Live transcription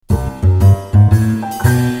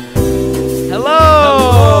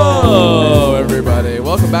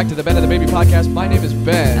back to the Ben and the Baby podcast. My name is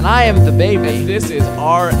Ben. And I am the baby. And this is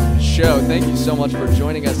our show. Thank you so much for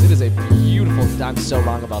joining us. It is a beautiful... I'm so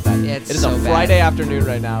wrong about that. It's it is so a bad. Friday afternoon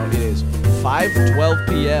right now. It is 5:12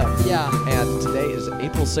 p.m. Yeah. And today is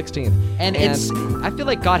April 16th. And it's, I feel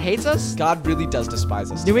like God hates us. God really does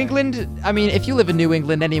despise us. New today. England, I mean, if you live in New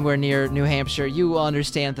England, anywhere near New Hampshire, you will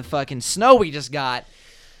understand the fucking snow we just got.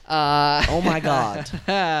 Oh my God.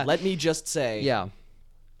 Let me just say... Yeah.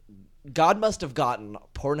 God must have gotten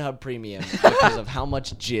Pornhub Premium because of how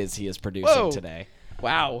much jizz he is producing Whoa. today.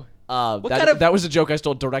 Wow. That was a joke I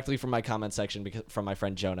stole directly from my comment section from my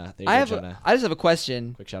friend Jonah. There you go, Jonah. I just have a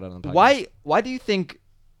question. Quick shout out on the podcast. Why do you think...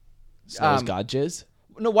 Snow is God jizz?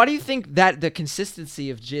 No, why do you think that the consistency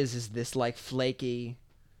of jizz is this, like, flaky...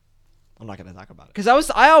 I'm not going to talk about it. Because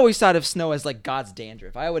I always thought of snow as like God's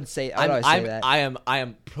dandruff. I would always say that. I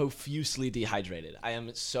am profusely dehydrated. I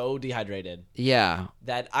am so dehydrated Yeah.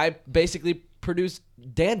 that I basically produce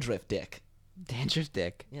dandruff dick. Dandruff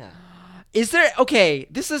dick. Yeah. Is there... Okay,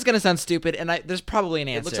 this is going to sound stupid, and there's probably an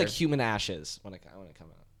answer. It looks like human ashes when it come out.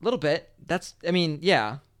 A little bit.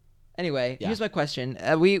 Yeah. Anyway, Yeah. here's my question.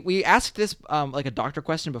 We asked this like a doctor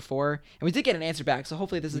question before, and we did get an answer back. So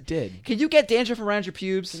hopefully this We is. did. Can you get dandruff around your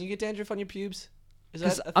pubes? Can you get dandruff on your pubes? Is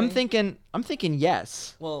 'Cause that a I'm thing? thinking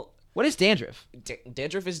yes. Well, What is dandruff?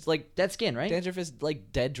 dandruff is like Dead skin, right? Dandruff is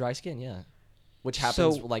like dead, dry skin, yeah. Which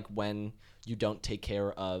happens So- like when you don't take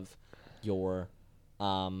care of your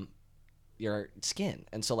skin,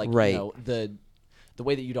 and so like Right. you know the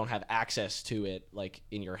way that you don't have access to it like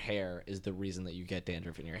in your hair is the reason that you get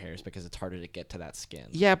dandruff in your hair is because it's harder to get to that skin.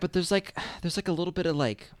 Yeah, but there's like a little bit of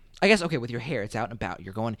like, I guess, okay, with your hair, it's out and about.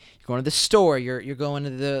 You're going to the store. You're going to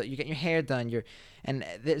you're getting your hair done. And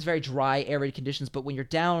there's very dry, arid conditions. But when you're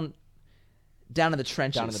down in the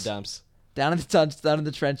trenches, Down in the dumps. down in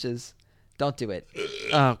the trenches, don't do it.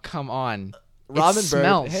 Oh, come on. Robin It Burp.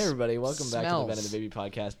 smells. Hey everybody, welcome back to the Ben and Smells. the Baby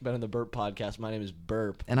podcast. Ben and the Burp podcast. My name is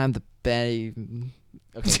Burp. And I'm the babe.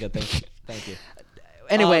 Okay, good. Thank you. Thank you.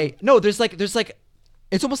 Anyway, no, there's like,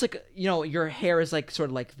 it's almost like, you know, your hair is like sort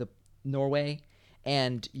of like the Norway,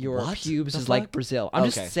 and your What pubes the is like fuck? Brazil. I'm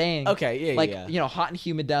Okay. just saying. Okay, yeah, like, yeah. you know, hot and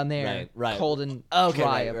humid down there, Right. cold and Okay,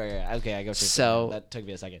 dry. right. Okay, I go. So- that took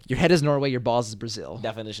me a second. Your head is Norway, your balls is Brazil.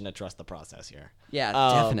 Definition of trust the process here. Yeah,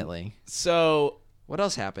 Um, definitely. So What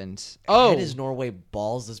else happened? head is Norway,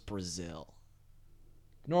 balls is Brazil.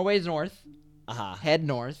 Norway's north, Uh-huh. head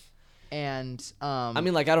north, and I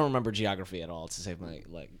mean, like, I don't remember geography at all to save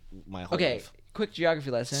my whole okay, life. quick geography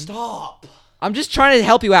lesson. Stop. I'm just trying to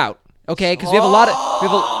help you out, okay? Because we have a lot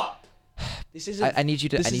of This isn't. I need you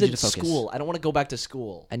to This I need isn't you to focus. school. I don't want to go back to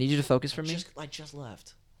school. I need you to focus for me. I just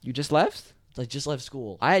left. You just left? I just left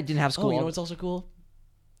school. I didn't have school. Oh, you know what's also cool?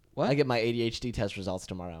 What? I get my ADHD test results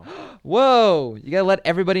tomorrow. Whoa! You gotta let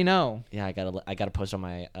everybody know. Yeah, I gotta post on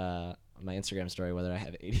my my Instagram story whether I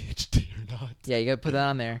have ADHD or not. Yeah, you gotta put that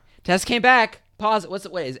on there. Test came back.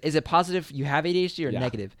 Is it positive you have ADHD or Yeah.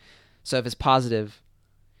 negative? So if it's positive,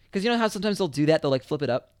 because you know how sometimes they'll do that, they'll like flip it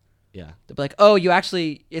up. Yeah. They'll be like, "Oh,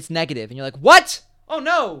 it's negative," and you're like, "What? Oh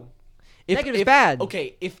no, negative is bad."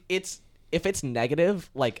 Okay, if it's negative,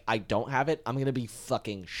 like I don't have it, I'm gonna be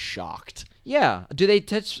fucking shocked. Yeah. Do they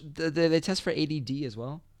test? Do they test for ADD as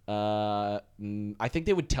well? I think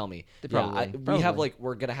they would tell me. They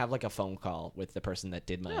We're gonna have like a phone call with the person that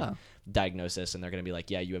did my Yeah. diagnosis, and they're gonna be like,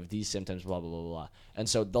 yeah, you have these symptoms, blah blah blah blah, and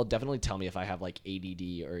so they'll definitely tell me if I have like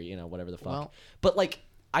ADD or whatever the fuck. Well- But like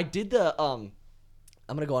I did the I'm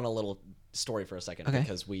gonna go on a little story for a second Okay.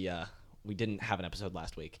 because we didn't have an episode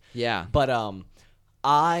last week. Yeah. But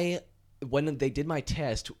when they did my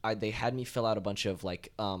test, they had me fill out a bunch of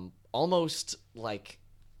like almost like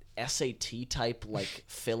SAT type like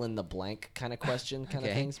fill in the blank kind of question kind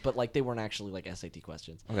of Okay. things, but like they weren't actually like SAT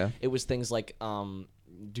questions. Okay. It was things like do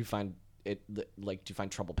you find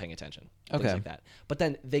trouble paying attention? Things Okay. like that. But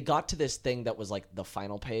then they got to this thing that was like the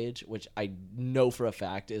final page, which I know for a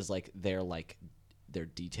fact is like their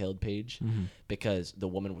detailed page because the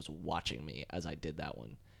woman was watching me as I did that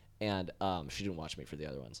one. And she didn't watch me for the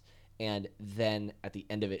other ones. And then at the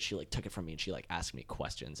end of it, she like took it from me and she like asked me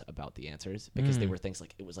questions about the answers because they were things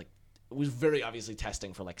like it was very obviously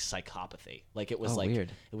testing for like psychopathy. Like it was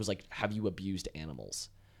weird. It was like, have you abused animals?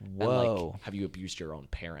 Whoa. And like, have you abused your own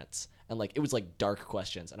parents? And like it was like dark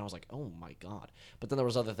questions, and I was like, oh my God. But then there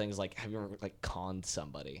was other things like, have you ever like conned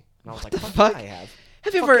somebody? And I was like, fuck? I have.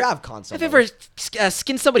 Have you Fuck ever yeah, I've conned Have you somebody. ever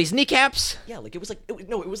skinned somebody's kneecaps? Yeah, like it was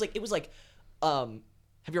like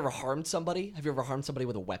have you ever harmed somebody? Have you ever harmed somebody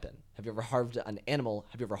with a weapon? Have you ever harmed an animal?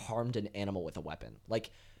 Have you ever harmed an animal with a weapon?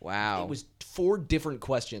 Like, Wow. It was 4 different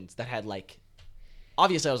questions that had like,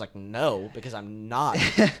 obviously I was like, no, because I'm not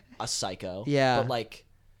a psycho. Yeah. But like,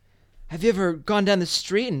 have you ever gone down the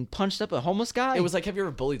street and punched up a homeless guy? It was like, have you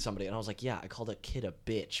ever bullied somebody? And I was like, yeah, I called a kid a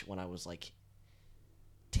bitch when I was like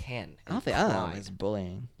 10. I don't think it's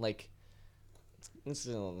bullying. Like,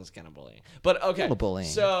 it's kind of bullying. But okay. A little bullying.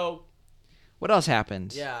 So, what else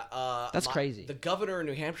happened? yeah. That's crazy. The governor of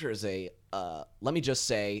New Hampshire is let me just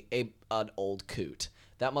say, an old coot.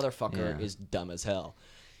 That motherfucker is dumb as hell.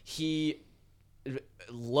 He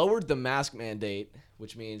lowered the mask mandate,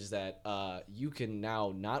 which means that you can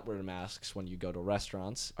now not wear masks when you go to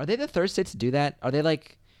restaurants. Are they the third state to do that? Are they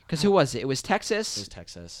like? Because who was it? It was Texas. It was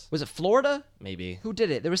Texas. Was it Florida? Maybe. Who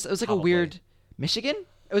did it? It was like Probably. a weird Michigan.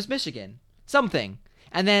 It was Michigan. Something.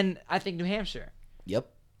 And then I think New Hampshire. Yep.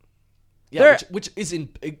 Yeah, There- which is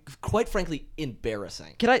quite frankly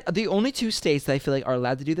embarrassing. The only two states that I feel like are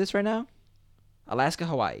allowed to do this right now? Alaska,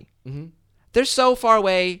 Hawaii. Mm-hmm. They're so far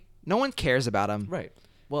away. No one cares about them. Right.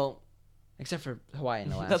 Well, Except for Hawaii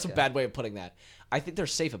and Alaska. that's a bad way of putting that. I think they're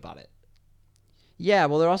safe about it. Yeah,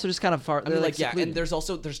 well, they're also just kind of far. I mean, like yeah, and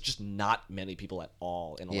secluded. there's just not many people at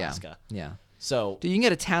all in Alaska. Yeah. So Dude, you can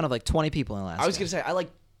get a town of like 20 people in Alaska. I was gonna say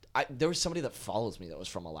there was somebody that follows me that was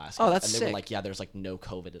from Alaska. Oh, that's and they were sick. like, yeah, there's like no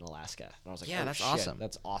COVID in Alaska, and I was like, Yeah, oh, that's shit, awesome.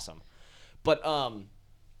 That's awesome. But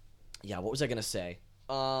yeah, what was I gonna say?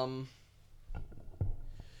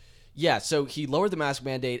 Yeah, so he lowered the mask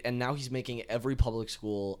mandate, and now he's making every public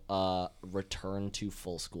school return to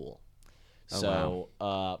full school. Oh,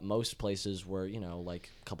 So most places were, like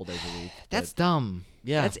a couple days a week. That's dumb.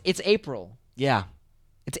 Yeah. It's April. Yeah.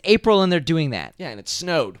 It's April and they're doing that. Yeah, and it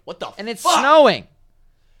snowed. What the And it's fuck? snowing.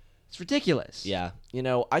 It's ridiculous. Yeah.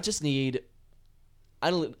 I just need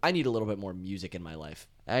I need a little bit more music in my life.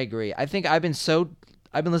 I agree. I think I've been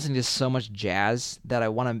listening to so much jazz that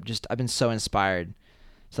I've been so inspired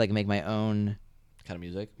to like make my own Kind of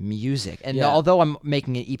music. music. And Yeah. although I'm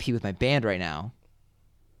making an EP with my band right now,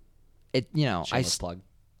 Shameless plug.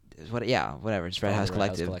 whatever. It's Red Follow House the Red House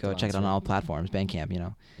Collective. Collective Go on check it on Instagram. all platforms.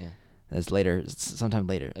 Bandcamp, Yeah. That's later, sometime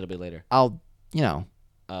later. It'll be later. I'll,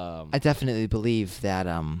 Um I definitely believe that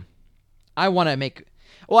I want to make.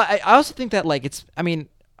 Well, I also think that like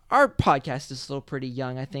our podcast is still pretty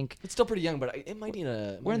young. I think it's still pretty young, but it might need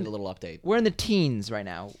a little update. we're in the teens right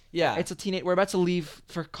now. Yeah. It's a teenage. We're about to leave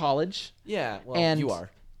for college. Yeah, well, and you are.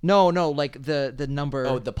 No, like the number.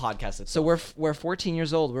 Oh, the podcast itself. So we're 14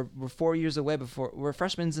 years old. We're 4 years away before we're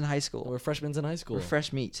freshmen in high school. We're freshmen in high school. We're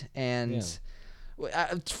fresh meat, and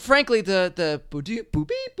Yeah. frankly, the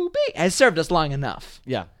boopy has served us long enough.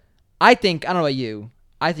 Yeah. I don't know about you.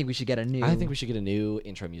 I think we should get a new. I think we should get a new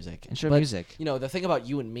intro music. Intro music. The thing about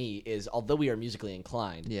you and me is, although we are musically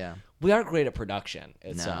inclined, Yeah. we aren't great at production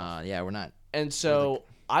itself. No, yeah, we're not. And so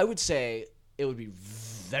I would say it would be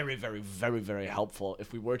very, very, very, very helpful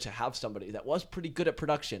if we were to have somebody that was pretty good at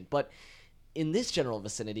production. But in this general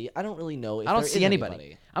vicinity, I don't really know if I don't there see is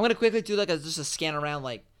anybody. I'm gonna quickly do just a scan around.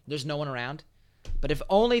 Like, there's no one around. But if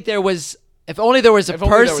only there was a person. only there was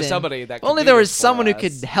somebody that If could only do there was this for someone who us.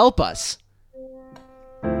 could help us.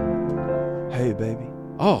 Hey, baby.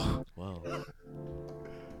 Oh. Whoa.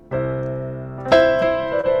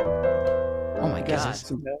 Oh my God.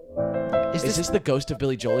 Is this the ghost of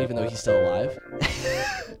Billy Joel, even though he's still alive?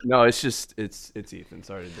 No, it's just it's Ethan.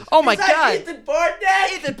 Sorry. Oh my God. Ethan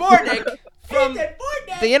Bortnick! Ethan Bortnick from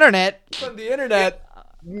the internet. From the internet.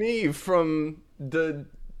 Me from the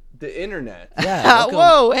internet. Yeah.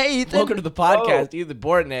 Whoa, hey Ethan. Welcome to the podcast, Ethan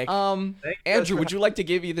Bortnick. Andrew, for would you like to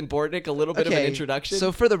give Ethan Bortnick a little bit of an introduction?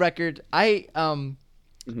 So for the record, I'm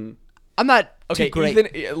not okay, too great. Ethan,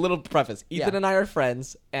 a little preface. Ethan Yeah. and I are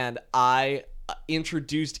friends, and I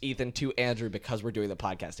introduced Ethan to Andrew because we're doing the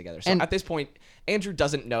podcast together. So And- at this point, Andrew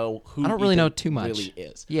doesn't know who I don't really Ethan know too much. really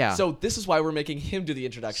is. Yeah. So this is why we're making him do the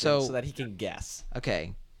introduction So- so that he can guess.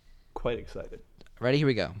 Okay, Quite excited. ready? Here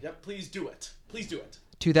we go. Yep, please do it. Please do it.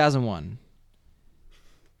 2001.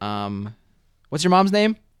 What's your mom's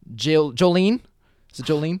name? Jolene? Is it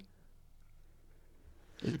Jolene?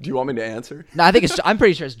 Do you want me to answer? No, I'm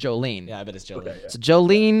pretty sure it's Jolene. Yeah, I bet it's Joe. Okay, yeah. So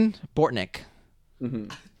Jolene Bortnick,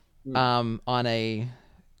 Mm-hmm. on a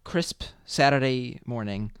crisp Saturday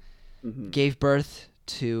morning, gave birth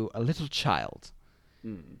to a little child,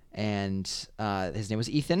 and his name was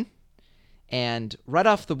Ethan. And right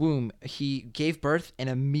off the womb, he gave birth and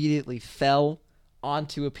immediately fell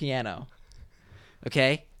onto a piano.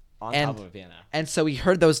 Okay, On and, top of a piano. And so he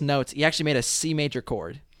heard those notes. He actually made a C major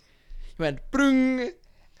chord. He went brung,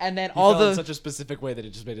 and then He all fell in the such a specific way that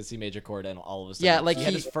it just made a C major chord, and all of a sudden, Yeah, like he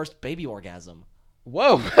had he- his first baby orgasm.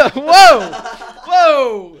 Whoa,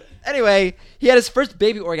 whoa. Anyway, he had his first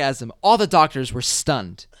baby orgasm. All the doctors were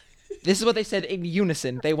stunned. This is what they said in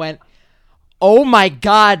unison. They went, "Oh my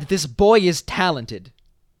God, this boy is talented."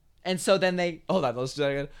 And so then they, Hold on, let's do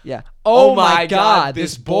that again. yeah. Oh my God,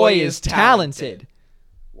 this boy is talented.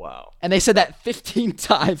 Wow. And they said that 15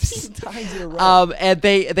 times. Times in a row. And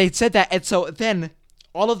they said that, and so then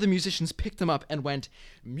all of the musicians picked him up and went,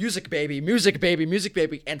 music baby, music baby, music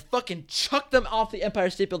baby, and fucking chucked them off the Empire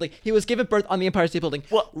State Building. He was given birth on the Empire State Building,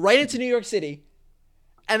 right into New York City,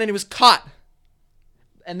 and then he was caught.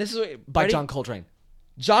 And this is what, By ready? John Coltrane.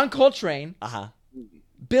 John Coltrane, Uh-huh.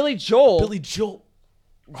 Billy Joel, Billy Joel.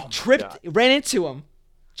 tripped, ran into him.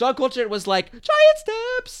 John Coltrane was like, giant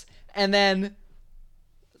steps, and then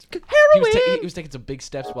heroin. He was taking some big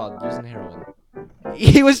steps while using heroin.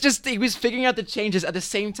 He was figuring out the changes at the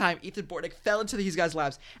same time. Ethan Bortnick fell into these guys'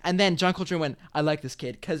 laps, and then John Coltrane went, I like this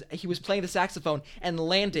kid, because he was playing the saxophone and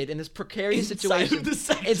landed in this precarious Inside situation of the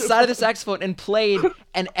saxophone. inside of the saxophone and played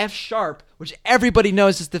an F sharp, which everybody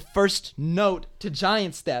knows is the first note to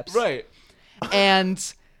Giant Steps. Right. And,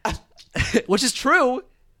 which is true.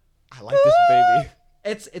 I like this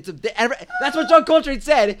baby. That's what John Coltrane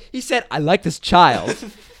said. He said, I like this child.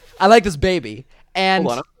 I like this baby. And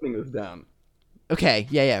Hold on, I'm putting this down. okay,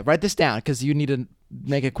 yeah. Write this down because you need to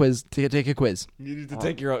make a quiz. To take a quiz. You need to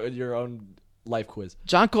take your own life quiz.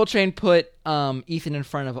 John Coltrane put Ethan in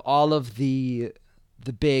front of all of the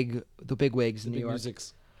big wigs in New Big York.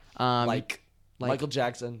 musics. Like Michael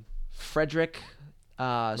Jackson. Frederick,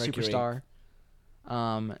 superstar.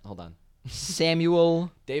 Hold on.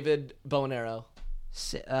 Samuel, David Bow and Arrow.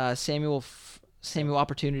 Samuel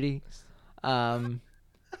Opportunity.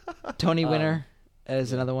 Tony Winner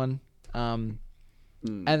is another one. And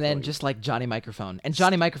then just like Johnny Microphone. And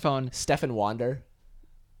Johnny Microphone, Stephen Wander.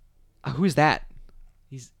 who's that?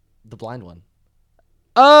 He's the blind one.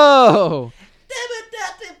 Oh!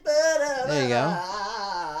 There you go.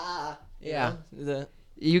 Yeah.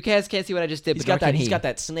 You guys can't see what I just did, He's but got nor that. can He's he. got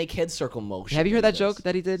that snake head circle motion. Have you heard that he joke does.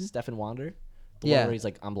 that he did? Stephen Wander. The Yeah. one where he's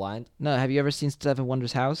like, I'm blind. No, have you ever seen Stephen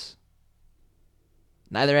Wonder's house?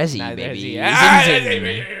 Neither has he, Neither baby.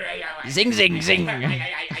 has he. Zing, zing, zing, zing.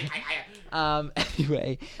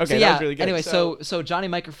 Anyway. Okay, so that yeah. was really good. Anyway, so Johnny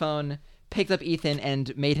Microphone picked up Ethan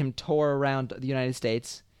and made him tour around the United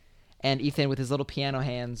States, and Ethan with his little piano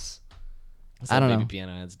hands. I don't know.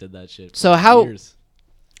 Piano hands did that shit. So for how- years.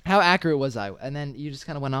 How accurate was I? And then you just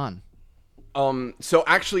kind of went on. So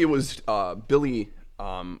actually, it was Billy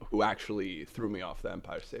who actually threw me off the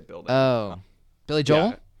Empire State Building. Oh, Billy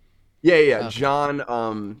Joel. Yeah. John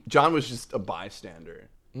was just a bystander.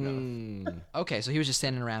 Okay, so he was just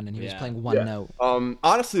standing around and he was Yeah. playing one Yeah. note.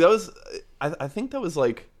 Honestly, that was I think that was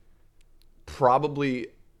like probably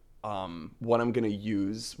what I'm gonna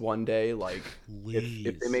use one day. Like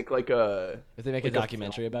if they make like a If they make like a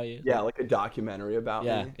documentary about you. like a documentary about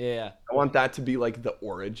Yeah. me. Yeah. I want that to be like the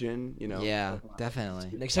origin, you know. Yeah,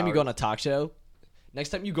 definitely. Next time you go on a talk show, next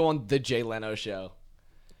time you go on the Jay Leno show,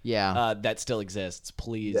 Yeah. that still exists,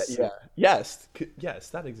 please. Yeah. Yes,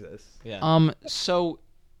 that exists. Yeah. So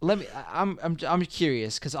let me. I'm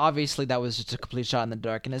curious because obviously that was just a complete shot in the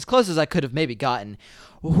dark and as close as I could have maybe gotten.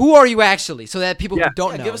 Who are you actually? So that people who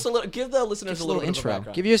don't know, Give us a little. Give the listeners just a little bit of intro.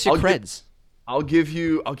 background. Give us your I'll give- creds. I'll give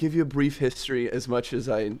you a brief history. As much as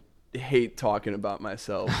I hate talking about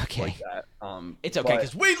myself Okay. like that. It's okay but-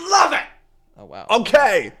 because we love it. Oh wow.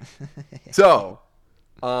 Okay. So,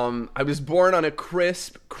 I was born on a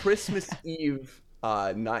crisp Christmas Eve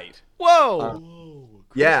night. Whoa.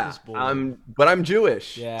 Yeah. boy. But I'm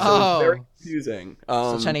Jewish. Yeah. So Oh. it's very confusing.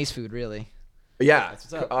 So Chinese food, really. Yeah.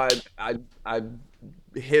 what's up. I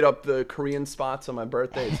hit up the Korean spots on my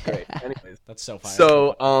birthday. It's great. Anyways. That's so fire.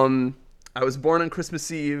 So, I was born on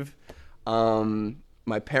Christmas Eve.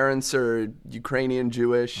 My parents are Ukrainian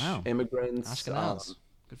Jewish Wow. immigrants. Ashkenaz.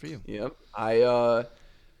 Good for you. Yep.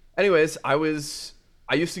 Anyways, I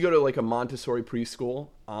used to go to like a Montessori preschool,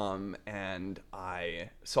 and I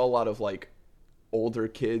saw a lot of like older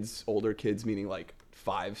kids meaning like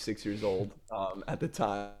 5-6 years old, at the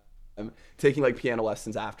time, taking like piano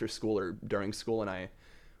lessons after school or during school, and I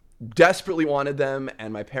desperately wanted them,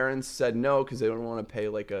 and my parents said no because they don't want to pay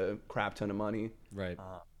like a crap ton of money. right.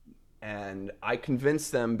 And I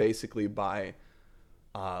convinced them basically by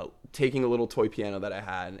taking a little toy piano that I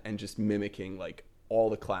had and just mimicking like all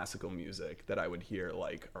the classical music that I would hear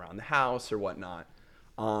like around the house or whatnot.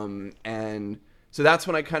 And so that's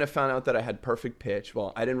when I kind of found out that I had perfect pitch.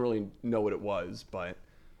 Well, I didn't really know what it was, but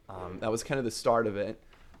that was kind of the start of it.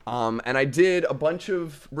 And I did a bunch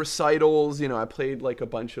of recitals. You know, I played like a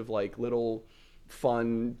bunch of like little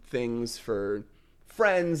fun things for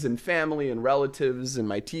friends and family and relatives and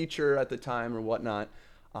my teacher at the time or whatnot.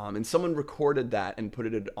 And someone recorded that and put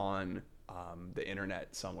it on the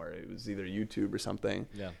internet somewhere. It was either YouTube or something.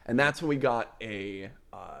 Yeah. And that's when we got a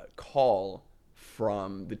call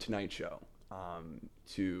from The Tonight Show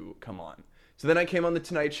to come on. So then I came on The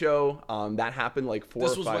Tonight Show. That happened like four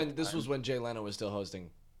or five times. This was when Jay Leno was still hosting.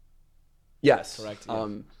 Yes. Correct. Yeah.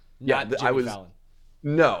 Yeah, Not I Jimmy was. Fallon.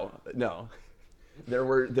 No. There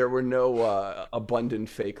were no abundant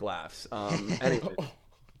fake laughs. Anyway,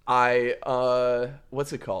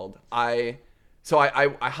 what's it called? I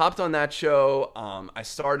hopped on that show. I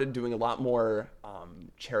started doing a lot more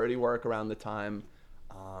charity work around the time.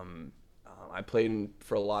 I played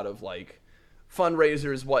for a lot of like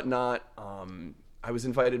fundraisers, whatnot. I was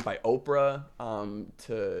invited by Oprah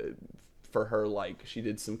for her, like, she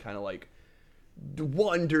did some kind of like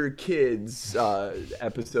Wonder Kids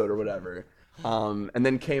episode or whatever, and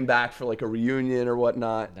then came back for like a reunion or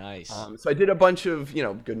whatnot. Nice. So I did a bunch of,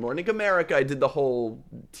 Good Morning America. I did the whole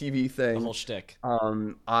TV thing, The whole shtick.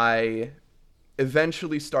 I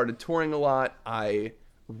eventually started touring a lot. I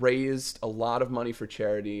raised a lot of money for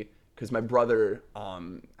charity because my brother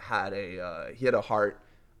had a heart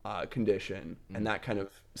condition, and that kind of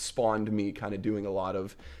spawned me kind of doing a lot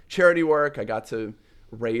of charity work. I got to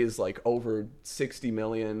raise like over 60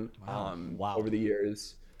 million Wow. over the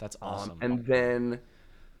years. That's awesome. And then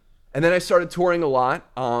I started touring a lot.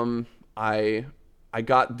 I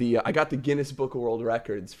got the Guinness Book of World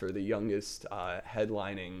Records for the youngest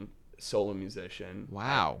headlining solo musician.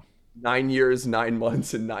 Wow. 9 years, 9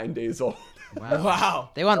 months, and 9 days old. Wow.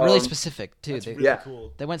 They went really specific too. That's They, really Yeah.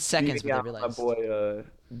 cool. they went seconds, beating but they out realized. my boy,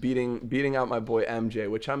 beating out my boy MJ,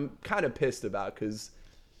 which I'm kind of pissed about because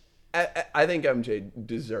I think MJ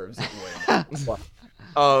deserves it way more.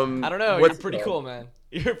 I don't know. You're what's- pretty cool, man.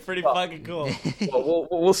 You're pretty fucking cool. Well,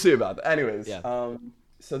 we'll see about that. Anyways, Yeah.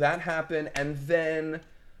 So that happened, and then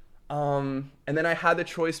I had the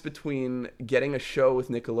choice between getting a show with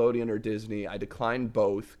Nickelodeon or Disney. I declined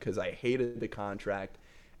both because I hated the contract,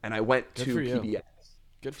 and I went to for you. PBS.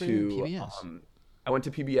 Good for to, you. PBS. I went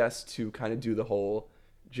to PBS to kind of do the whole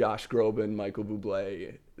Josh Groban, Michael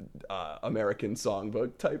Bublé, American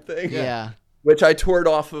Songbook type thing. Yeah. Which I toured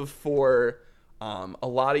off of for a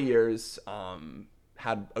lot of years.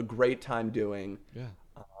 Had a great time doing. Yeah.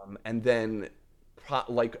 And then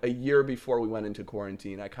like a year before we went into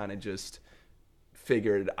quarantine, I kind of just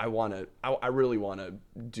figured I really want to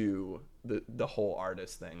do the whole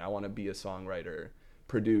artist thing. I want to be a songwriter,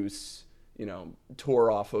 produce, tour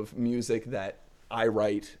off of music that I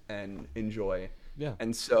write and enjoy. Yeah.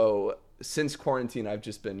 And so since quarantine, I've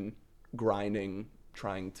just been grinding,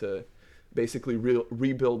 trying to basically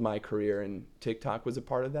rebuild my career, and TikTok was a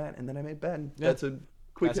part of that. And then I made Ben. Yeah. That's a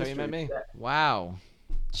quick That's how you history. met me. Wow.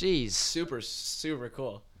 Jeez. Super, super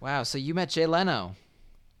cool. Wow. So you met Jay Leno.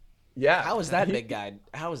 Yeah. How was that big guy?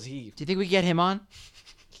 How was he? Do you think we get him on?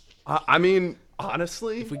 I mean,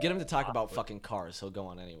 honestly, If we get him to talk about fucking cars, he'll go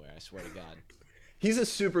on anywhere. I swear to God. he's a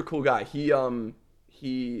super cool guy. He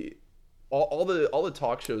all the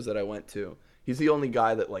talk shows that I went to, he's the only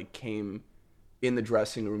guy that like came in the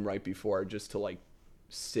dressing room right before just to like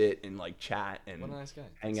sit and like chat and What a nice guy.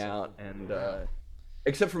 hang That's so out. cool. And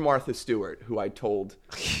except for Martha Stewart, who I told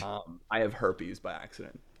I have herpes by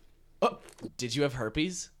accident. Oh, did you have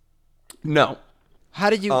herpes? No. How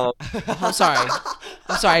did you? I'm sorry.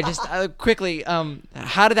 I'm sorry. Just quickly.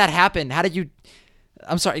 How did that happen? How did you?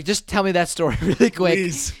 I'm sorry. Just tell me that story really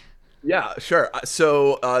quick. Yeah, sure.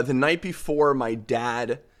 So the night before, my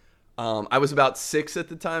dad, I was about 6 at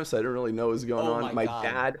the time, so I didn't really know what was going Oh on. my My God.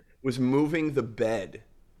 dad was moving the bed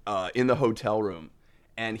in the hotel room,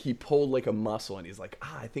 and he pulled like a muscle, and he's like,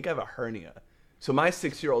 I think I have a hernia. So my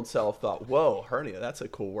 6-year-old self thought, whoa, hernia, that's a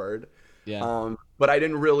cool word. Yeah. But I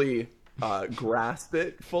didn't really grasp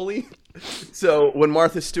it fully. So when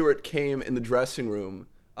Martha Stewart came in the dressing room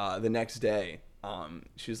the next day,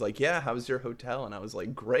 she was like, yeah, how was your hotel? And I was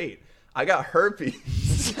like, great. I got herpes.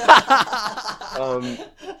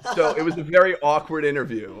 So it was a very awkward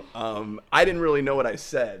interview. I didn't really know what I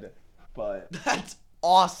said, but That's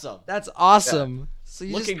awesome. That's awesome. So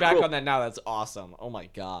you Looking just, back cool. on that now, that's awesome. Oh my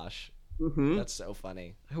gosh. Mhm. That's so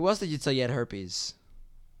funny. who else did you tell you had herpes?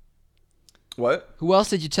 What? Who else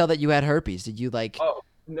did you tell that you had herpes? Did you like? Oh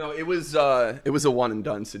no, it was a one and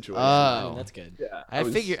done situation. I mean, Oh. that's good. Yeah, I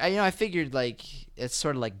was- figured. I figured like it's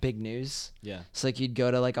sort of like big news. Yeah. So like you'd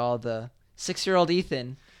go to like all the 6-year-old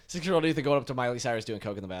Ethan. 6-year-old Ethan going up to Miley Cyrus doing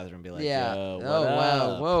coke in the bathroom and be like, Yeah. yo, what Oh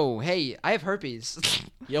wow. up? Whoa. Hey, I have herpes.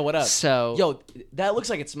 Yo, what up? So Yo, that looks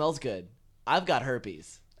like it smells good. I've got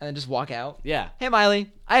herpes. and then just walk out. Yeah. Hey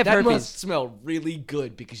Miley, I have That herpes. must smell really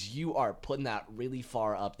good because you are putting that really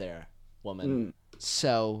far up there, woman.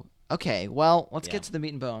 So okay, well let's Yeah. get to the meat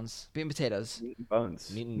and bones, meat and potatoes,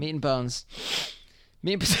 Bones. Meat and- meat and bones.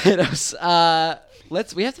 Meat and potatoes.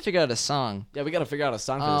 We have to figure out a song. Yeah, we got to figure out a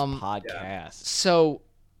song for this podcast. So,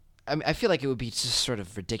 I feel like it would be just sort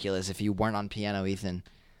of ridiculous if you weren't on piano, Ethan.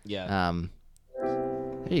 Yeah.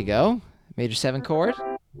 There you go. Major 7 chord.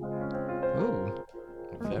 Ooh.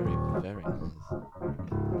 Very, very nice.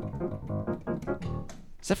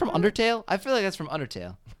 Is that from Undertale? I feel like that's from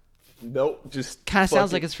Undertale. Nope, just Kind of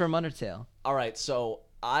sounds like it's from Undertale. All right, so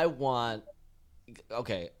I want.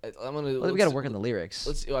 Okay, I'm gonna. Well, we got to work on the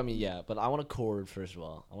lyrics. I mean, yeah, but I want a chord first of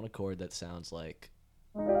all. I want a chord that sounds like.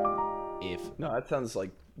 No, that sounds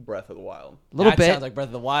like Breath of the Wild. A little that bit. sounds like Breath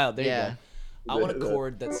of the Wild. There Yeah. you go. I want a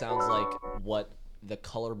chord that sounds like what the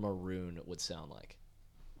color maroon would sound like.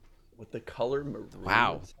 With the color maroon.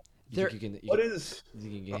 Wow. You think you can, What is? you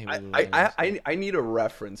can hit me with one of those? I need a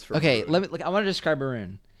reference for. Okay, maroon. I want to describe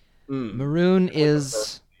maroon. Maroon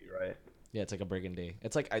is. Right. Yeah, it's like a burgundy.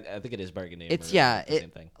 It's like I think it is burgundy. and It's maroon, the same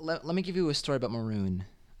thing. Let me give you a story about maroon.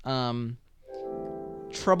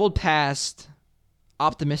 Troubled past,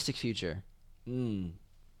 optimistic future.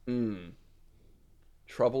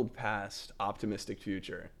 Troubled past, optimistic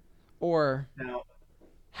future. Or Now,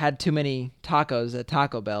 had too many tacos at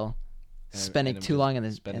Taco Bell, spending and too just long in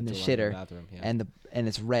the spending too long in the shitter, bathroom, yeah. and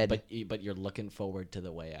it's red. But you're looking forward to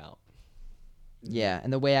the way out. Yeah,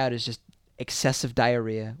 and the way out is just excessive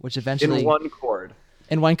diarrhea, which eventually in one chord.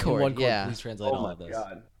 in one chord. In one chord, yeah. please translate all Oh of my this.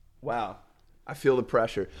 god! Wow, I feel the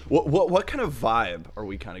pressure. What kind of vibe are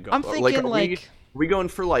we kind of going? I'm thinking are we going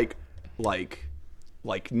for like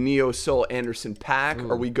neo soul Anderson .Paak?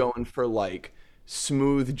 Are we going for like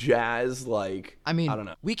smooth jazz? Like I mean, I don't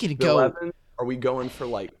know. we can Bill go. Evans? Are we going for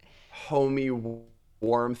like homey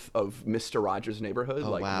warmth of Mr. Rogers' Neighborhood?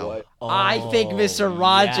 like wow. what? I think Mr.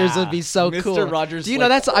 Rogers would be so Mr. cool. Rogers, do you know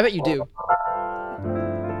like- that's? I bet you do.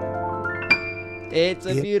 It's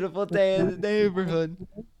a beautiful day in the neighborhood.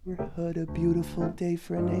 Neighborhood, a beautiful day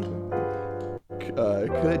for a neighbor.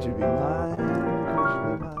 Could you be mine? Could you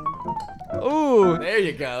be mine? Ooh. There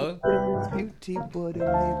you go. Beauty, what a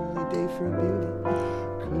neighborly day for a beauty.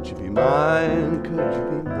 Could you be mine? Could you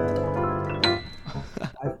be mine?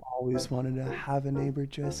 I've always wanted to have a neighbor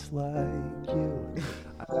just like you.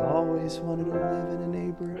 I've always wanted to live in a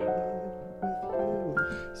neighborhood with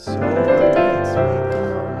you. So let's make the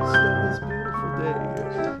most of this beautiful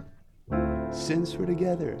day. Since we're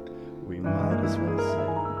together, we might as well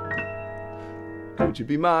sing. Could you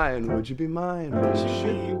be mine? Would you be mine? Would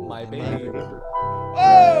you be my baby?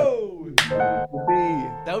 Oh! Be.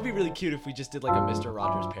 That would be really cute if we just did like a Mr.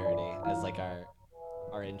 Rogers parody as like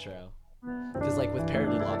our intro. Because like with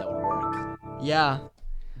parody law that would work. Yeah.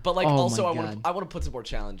 But like Oh also my I want to put some more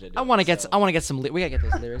challenge into I it, want to get. so- I want to get some. We gotta get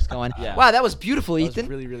those lyrics going. Yeah. Wow, that was beautiful, That was Ethan.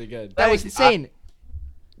 really really good. That was insane.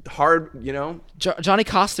 Hard, you know? Johnny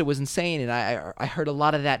Costa was insane, and I heard a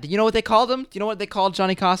lot of that. Do you know what they called him? Do you know what they called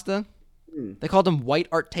Johnny Costa? They called him White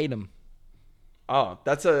Art Tatum. Oh,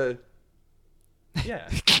 that's a. Yeah.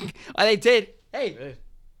 Oh, they did. Hey, Hey.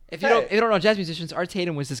 if you don't know jazz musicians, Art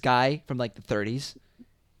Tatum was this guy from like the 30s,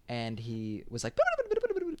 and he was like,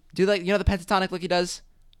 do like the pentatonic look he does.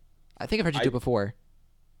 I think I've heard you do it before.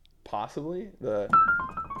 Possibly the.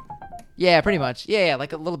 Yeah, pretty much. Yeah,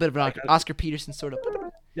 like a little bit of an Oscar Peterson sort of.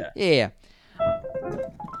 Yeah. Yeah.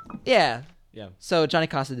 Yeah. Yeah. So Johnny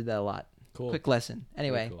Costa did that a lot. Cool. Quick lesson.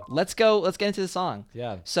 Anyway, cool. let's go. Let's get into the song.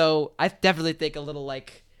 Yeah. So I definitely think a little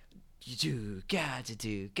like you do got to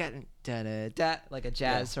do got da da da like a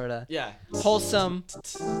jazz sort of Yeah. wholesome.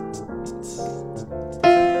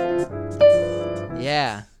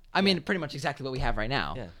 Yeah. I mean, pretty much exactly what we have right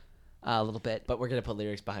now. Yeah. A little bit. But we're gonna put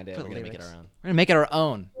lyrics behind it. Put We're gonna make it lyrics. our own. We're gonna make it our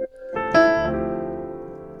own.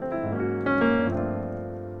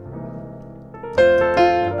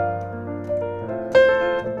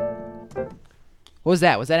 What was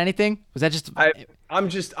that? Was that anything? Was that just? I'm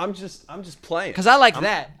just playing. Because I like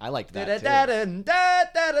that. I like that too.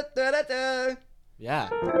 Da-da-da-da-da-da-da-da. Yeah.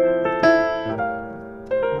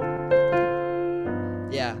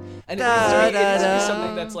 Yeah. And it needs to be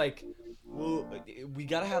something that's like, well, we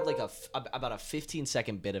gotta have like about a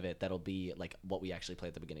 15-second bit of it that'll be like what we actually play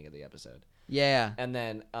at the beginning of the episode, Yeah. and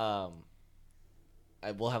then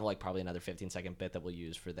we'll have like probably another 15-second bit that we'll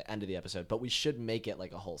use for the end of the episode. But we should make it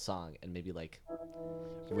like a whole song and maybe like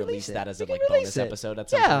release it. that as a We like can release bonus it. episode at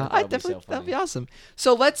some Yeah, point. I That would be definitely so that'd be funny. awesome.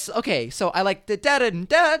 So let's So I like the da da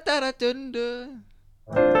da da da da.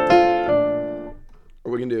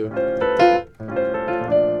 Or we can do.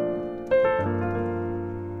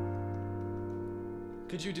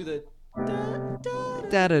 Could you do the?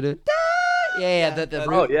 Da da da. Yeah, the Oh,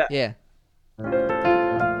 root. yeah. Yeah.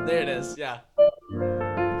 There it is. Yeah.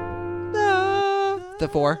 The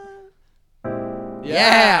 4.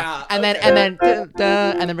 Yeah. And then and then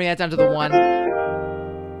bring that down to the 1.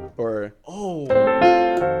 Or Oh.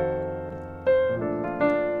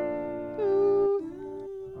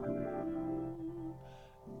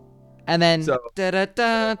 And then So-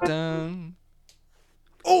 da-da-da-dun.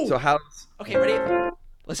 so how's Okay, ready?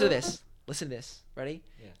 Listen to this. Listen to this. Ready?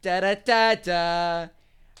 Yeah. Da da da da.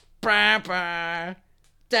 Brr, brr.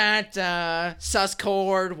 Da da. Sus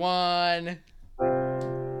chord 1.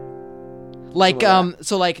 Like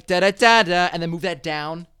so like da da da da, and then move that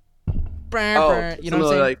down. Brr, brr. You know what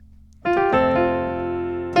I'm saying? like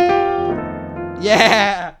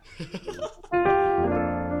Yeah.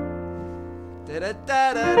 Da da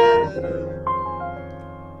da da da da.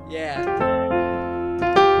 Yeah.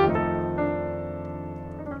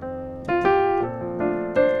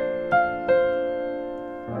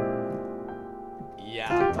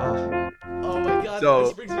 Yeah. Oh my god, So-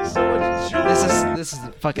 this brings me so much joy. This is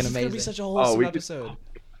fucking This is gonna be amazing. such a wholesome we could- episode.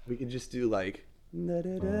 we could just do like Yeah.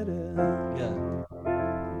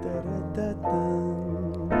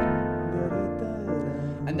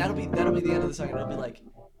 And that'll be the end of the song. It'll be like,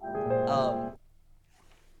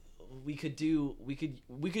 we could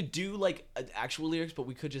do like actual lyrics, but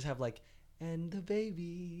we could just have like, and the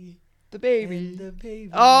baby, The baby. and the baby.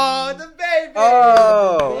 Oh, the baby.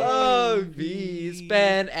 Oh. Oh, bees,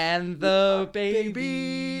 Ben, and the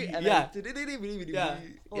baby. And Yeah. then- Yeah.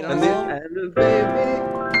 You know and what the, I'm saying? and the baby.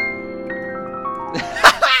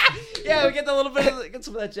 Yeah, we get a little bit of get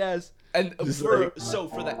some of that jazz. And Just for like-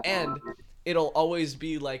 the end, it'll always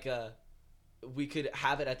be like we could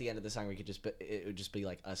have it at the end of the song. It would just be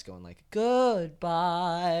like us going like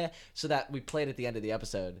goodbye, so that we play it at the end of the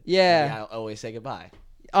episode. Yeah. And I'll always say goodbye.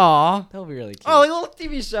 Aw. That would be really cute. Oh, like a little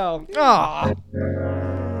TV show. Aw.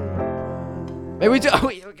 Maybe we do.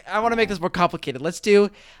 I want to make this more complicated. Let's do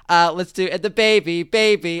the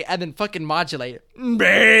baby, and then fucking modulate,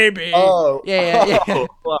 baby. Oh. Yeah. Oh,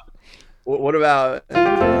 fuck. What about?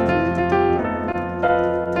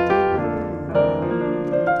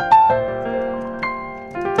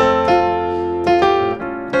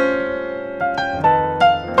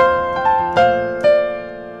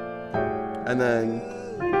 And then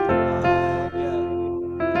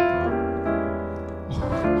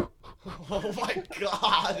Oh my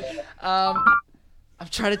god. I'm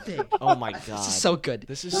trying to think. Oh my god. This is so good.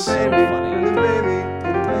 This is so funny.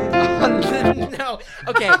 No.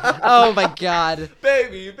 Okay. Oh my god.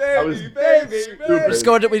 Baby, That was baby,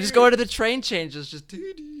 stupid. We just go into the train changes. Just.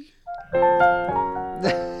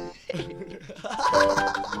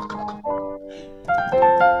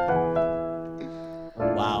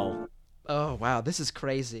 Wow. Oh wow, this is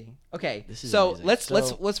crazy. Okay, This is so amazing.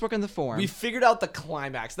 let's work on the form. We figured out the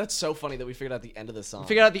climax. That's so funny that we figured out the end of the song.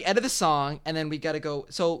 figured out the end of the song, and then we gotta go.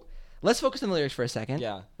 So let's focus on the lyrics for a second.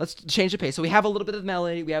 Yeah. Let's change the pace. So we have a little bit of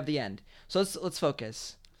melody. We have the end. So let's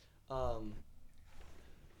focus.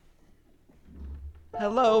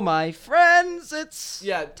 Hello, my friends. It's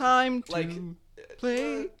Yeah, time to like,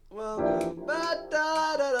 play. Welcome back.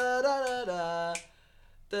 Da, da, da, da, da, da.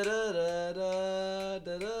 Da, da, da, da,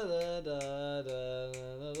 da, da, da, da, da,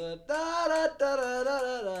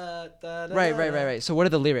 da, da. Right. So what are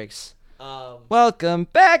the lyrics? Um, Welcome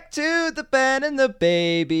back to the Ben and the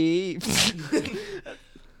Baby.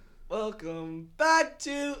 welcome back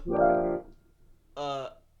to.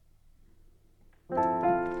 Oh,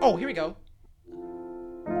 here we go.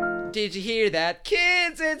 Did you hear that,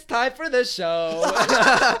 kids? It's time for the show.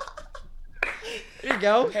 Here you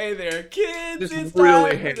go. Hey there, kids! Just It's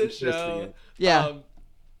really time for hate the this show. again. Yeah.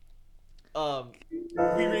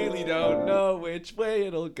 We really don't know which way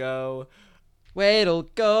it'll go. Way it'll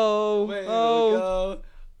go. Way Oh. it'll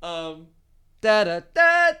go. Da da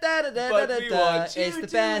da da da da But da we da. want you It's the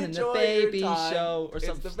to Ben and the enjoy Baby your time. show, or It's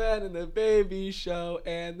something. the Ben and the Baby show,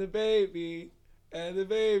 and the baby, and the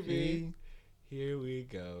baby. Here we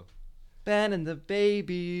go. Ben and the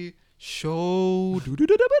Baby show.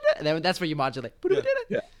 And then that's where you modulate.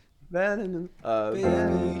 Yeah. Then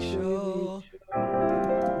Baby show.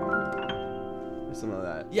 some of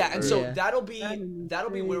that. Yeah, and Or- so Yeah. that'll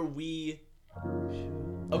be where we.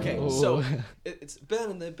 Okay, Oh. so it's Ben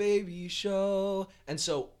and the Baby show, and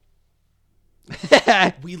so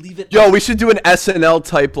we leave it. Yo, we should do an SNL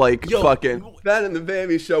type like Yo. fucking Ben and the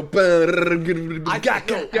Baby Show.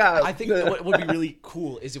 I think what would be really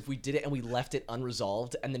cool is if we did it and we left it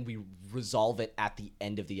unresolved, and then we resolve it at the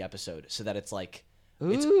end of the episode, so that it's like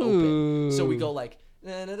it's open. So we go like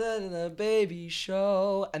na, na, na, na, na, Baby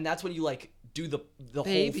show, and that's when you like do the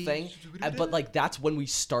Baby. whole thing. But like that's when we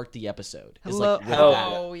start the episode. Is Hello. like with that.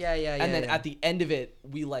 Oh yeah. And then at the end of it,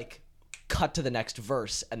 we like cut to the next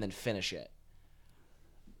verse and then finish it.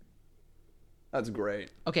 That's great.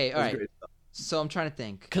 Okay, all That's right. great stuff. So I'm trying to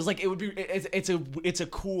think. Because like it would be, it's a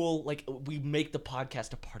cool, like, we make the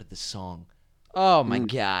podcast a part of the song. Oh my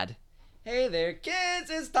god. Hey there, kids!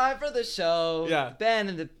 It's time for the show. Yeah.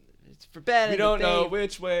 It's for Ben We and don't the know babe.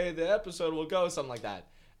 which way the episode will go, something like that.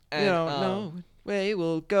 And, We don't know which way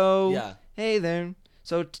we'll go. Yeah. Hey there.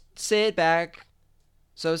 So sit back.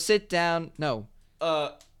 So sit down. No.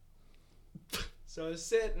 So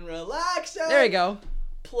sit and relax. And There you go.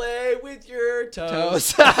 Play with your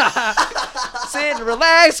Toes. toes. Sit and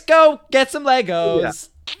relax. Go get some Legos.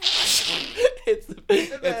 it's the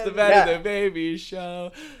Ben and the Baby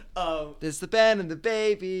show. It's the Ben and the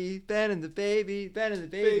Baby. Ben and the Baby. Ben and the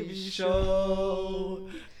Baby, Baby show.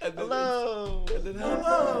 And then Hello. And then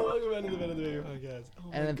hello. Welcome back to the Ben and the Baby podcast. Oh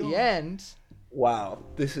my And at God. the end, Wow,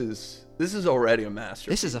 this is already a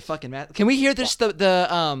masterpiece. this is a fucking mess. Can we hear this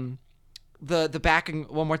the backing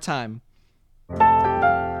one more time?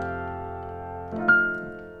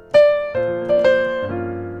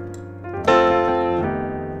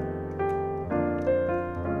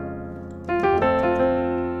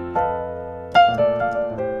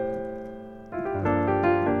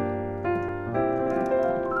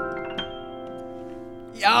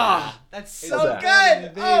 Yeah, that's so that?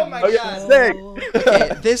 good. Oh my Okay, god. sick.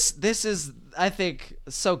 Okay, this is, I think,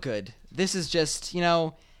 so good. This is just,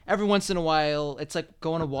 every once in a while, it's like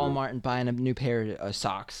going to Walmart and buying a new pair of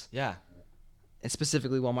socks. Yeah. And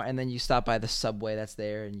specifically Walmart, and then you stop by the Subway that's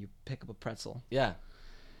there and you pick up a pretzel. Yeah.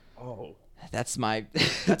 Oh, That's my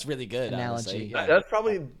That's really good. Analogy. Honestly. Yeah. that's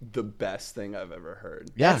probably the best thing I've ever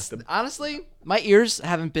heard. Yeah. honestly, my ears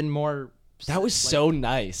haven't been more. That was so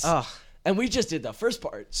nice. Ugh. And we just did the first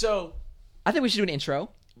part. So, I think we should do an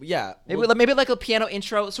intro. yeah. Maybe well, maybe like a piano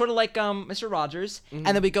intro, sort of like Mr. Rogers, and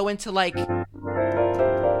then we go into like,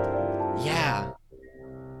 yeah.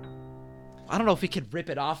 I don't know if we could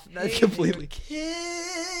rip it off completely.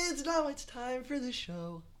 Kids, now it's time for the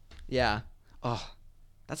show. Yeah. Oh,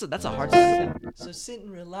 that's a hard thing. So sit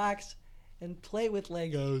and relax and play with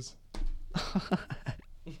Legos.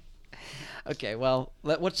 Okay, well,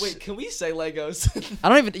 what's? Wait, can we say Legos? I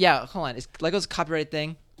don't even. Yeah, hold on. Is Legos a copyrighted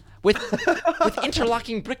thing? With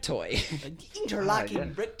interlocking brick toy. An interlocking yeah.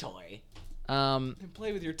 brick toy. Um,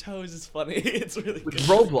 Play with your toes is funny. It's really With good.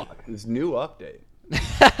 Roblox, this new update.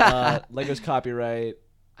 Legos copyright.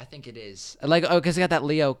 I think it is Lego. Oh, because I got that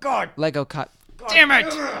Leo. God. Lego cut. Damn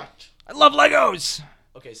it! I love Legos.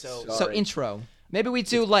 Okay, so. So Sorry. intro. Maybe we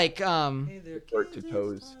do like Hey there, Start to kids,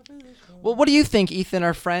 toes. it's time for the show. Well, what do you think, Ethan,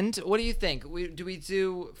 our friend? What do you think? Do we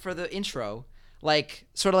do for the intro, like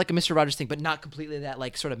sort of like a Mr. Rogers thing, but not completely that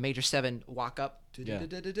like sort of major 7 walk up? Yeah.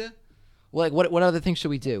 Well, like what other things should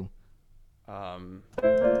we do? I'm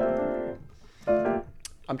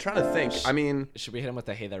trying to think. I mean, Should we hit him with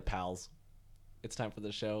the "Hey there, pals"? It's time for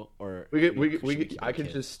the show, or we could, should keep I it could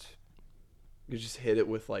kid? just, you could just hit it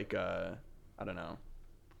with like I don't know.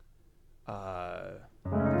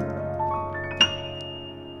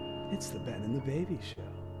 It's the Ben and the Baby show,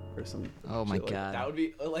 or some. Oh my shit like god. That would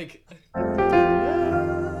be like.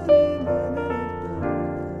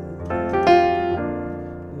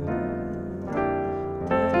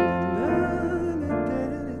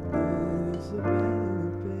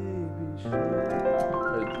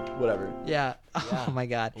 Or whatever. Yeah. Yeah. Oh my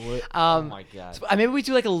god. Oh Um, my god. so, maybe we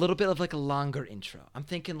do like a little bit of like a longer intro. I'm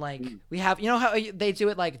thinking like we have, how they do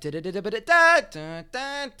it like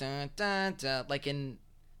da-da-da-da-da-da-da-da-da-da, like in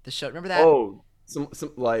the show. Remember that? Oh, some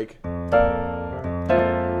like.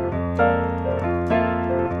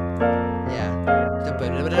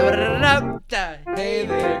 Yeah. Hey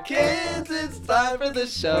there, kids! It's time for the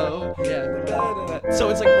show. Yeah. So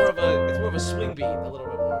it's like more of a swing beat, a little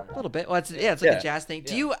bit more. A little bit. Well, it's like a Yeah. jazz thing.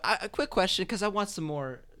 Do Yeah. you? A quick question, because I want some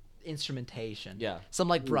more instrumentation. Yeah. Some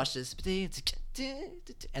like brushes, and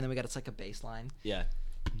then we got it's like a bass line. Yeah.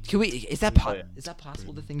 Can we? Is that yeah. is that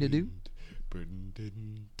possible? The thing to do?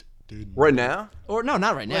 Right now? Or no,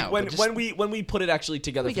 not right now. Like when but just- when we put it actually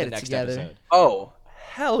together We for the get it next together. episode. Oh,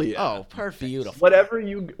 hell yeah! Oh, perfect. Beautiful. Whatever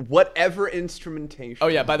instrumentation. Oh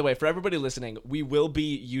yeah, by the way, for everybody listening, we will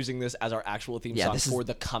be using this as our actual theme Yeah, song this is- for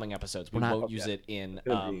the coming episodes. We not- won't use it in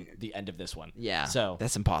gonna be- the end of this one. Yeah. So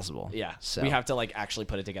that's impossible. yeah, So we have to like actually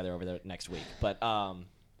put it together over the next week. But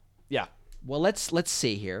yeah. Well, let's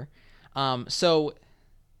see here. So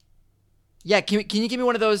yeah, can you give me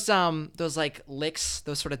one of those like licks,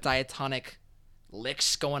 those sort of diatonic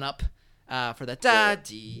licks going up for the da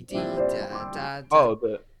dee dee da da da. Oh,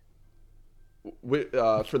 the.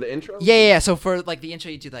 For the intro? Yeah. So for like the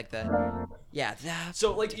intro, you do like the that.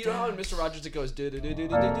 So like you know how in Mr. Rogers it goes do.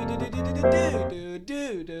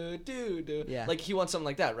 Yeah. Like he wants something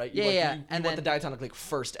like that, right? Yeah. You And want the then- diatonic like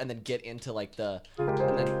first, and then get into like the, and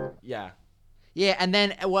then yeah. Yeah, and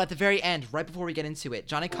then at the very end, right before we get into it,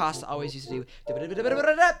 Johnny Costa always used to do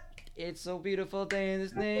 "It's so beautiful day in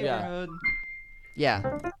this neighborhood."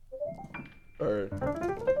 Yeah. Or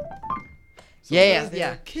Yeah.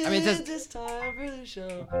 I mean, This time for the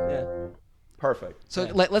show. Yeah. perfect. so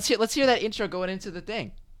Yeah. let's hear that intro going into the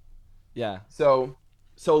thing. Yeah. So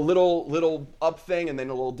little up thing and then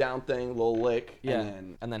a little down thing, a little lick. Yeah.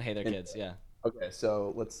 And then, Hey There Kids. Yeah. okay,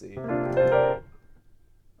 so let's see.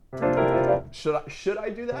 Should I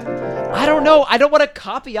do that? I don't know. I don't want to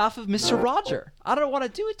copy off of Mr. Roger. I don't want to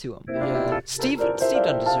do it to him. Yeah. Steve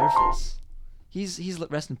doesn't deserve this. He's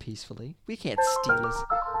resting peacefully. We can't steal his.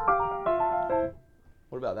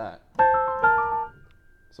 What about that?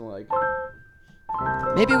 Something like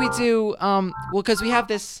Maybe we do well because we have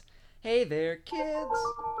this. Hey there, kids.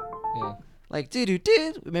 Yeah. Like do.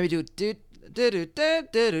 Maybe do.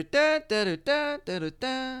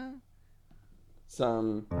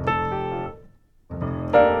 some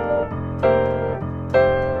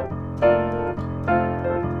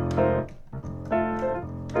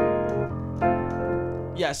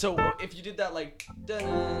Yeah, so if you did that like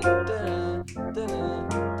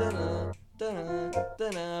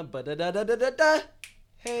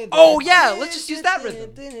hey Oh, yeah, let's just use that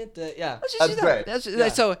rhythm. Yeah. Let's just That's do great. that. Yeah.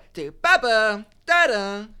 So do ba ba da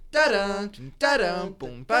da da da da da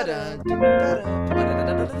boom ba da.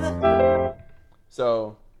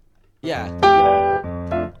 so Yeah.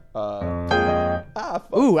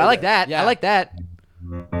 fuck, Ooh, I like okay. that. Yeah. I like that.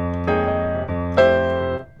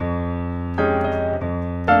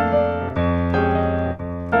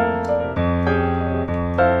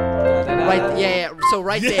 Right, yeah. So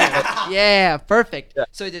right there, yeah, perfect. Yeah.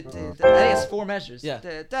 So I think it's 4 measures. Yeah.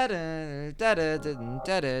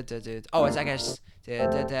 Oh, it's I guess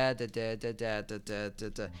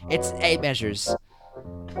it's 8 measures.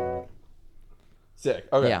 Sick.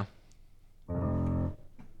 Okay. Yeah.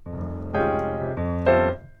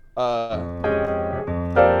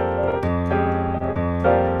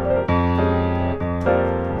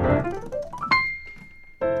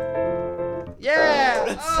 Yeah.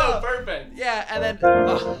 That's oh. so perfect. Yeah, and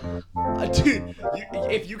then Dude,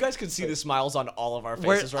 if you guys could see the smiles on all of our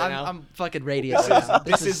faces right now, I'm fucking radiant. Right now.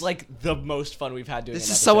 this is like the most fun we've had doing This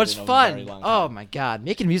an is so much episode in a very fun. long Oh time. my god,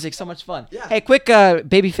 making music so much fun. Yeah. Hey, quick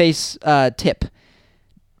babyface tip.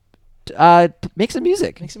 Make some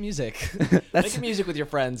music. Make some music. That's- Making music with your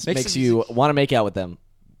friends Make makes some you music. want to make out with them.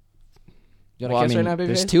 You want Well, to I kiss mean, right now, baby?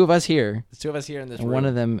 there's 2 of us here, There's 2 of us here in this and room. one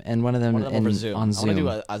of them over Zoom. on Zoom. I want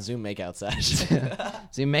to do a Zoom makeout sesh.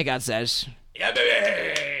 Zoom makeout sesh. Yeah,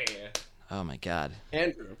 baby. Oh my god.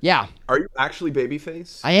 Andrew, Yeah, are you actually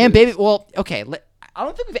babyface? I am baby. Well, okay. I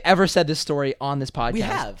don't think we've ever said this story on this podcast. We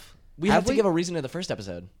have. We Have have to we? give a reason to the first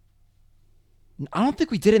episode. I don't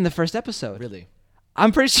think we did it in the first episode. Really.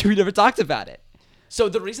 I'm pretty sure we never talked about it. So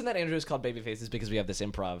the reason that Andrew is called Babyface is because we have this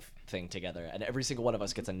improv thing together, and every single one of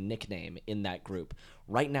us gets a nickname in that group.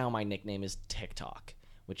 Right now, my nickname is TikTok,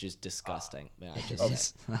 which is disgusting. May I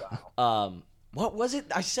just say? What was it?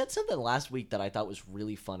 I said something last week that I thought was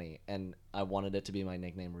really funny, and I wanted it to be my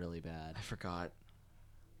nickname really bad. I forgot.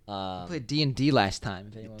 Um, I played D&D last time.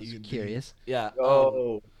 If anyone's D&D. curious. yeah.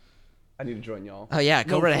 Oh, I need to join y'all. Oh yeah,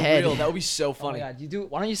 go no, right for ahead. real, that would be so Oh my funny. god,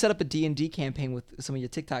 why don't you set up a D&D campaign with some of your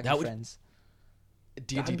TikTok That would- friends?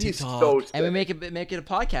 D&D That'd be TikTok. so sick. And we make it a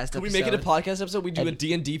podcast. Can we make it a podcast episode? We do a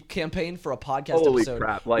D&D campaign for a podcast Holy episode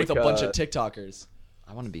crap, like, with a bunch of TikTokers.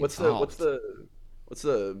 I want to be What's involved. the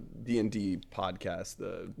D&D podcast?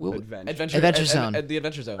 The Adventure. Adventure Zone. The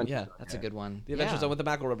Adventure Zone, yeah. That's a good one. The Adventure Yeah. Zone with the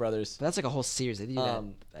McElroy brothers. But that's like a whole series. They do that.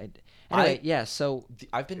 Um, Anyway, yeah. So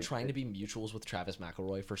I've been trying to be mutuals with Travis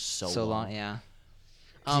McElroy for so long. Yeah.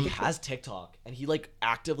 He has TikTok, and he like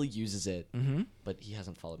actively uses it, but he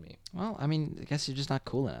hasn't followed me. Well, I mean, I guess you're just not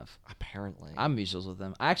cool enough. Apparently. I'm mutuals with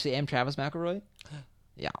them. I actually am Travis McElroy.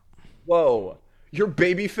 Yeah. Whoa, you're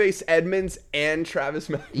Babyface Edmonds and Travis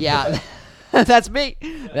Mack. Yeah. That's me.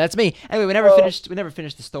 That's me. Anyway, we never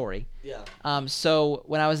finished the story. Yeah. So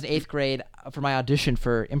when I was in 8th grade for my audition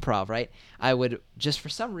for improv, right, I would just for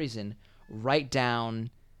some reason write down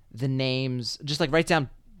the names, just like write down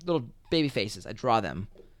little baby faces. I draw them.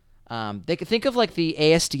 They could think of like the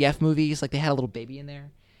ASDF movies, like they had a little baby in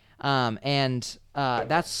there, and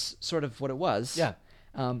that's sort of what it was. Yeah.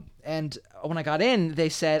 And when I got in, they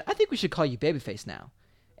said, "I think we should call you Babyface now."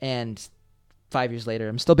 And 5 years later,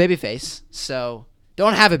 I'm still Babyface. So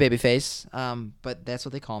don't have a Babyface, but that's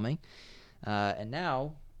what they call me. And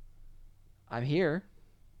now I'm here.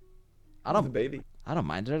 I The don't baby. I don't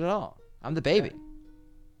mind it at all. I'm the baby.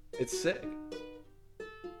 It's sick.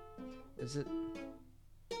 Is it?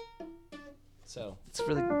 So It's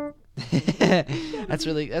really. that's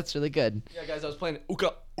really good. yeah, guys, I was playing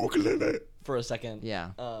Ukulele. for a second.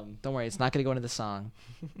 Yeah. Don't worry, it's not gonna go into the song.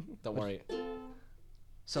 Don't worry.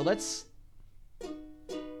 So let's.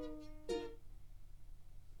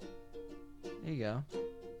 There you go.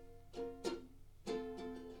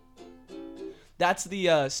 That's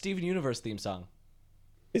the Steven Universe theme song.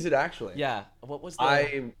 Is it actually? Yeah. What was the?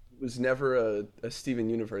 I was never a Steven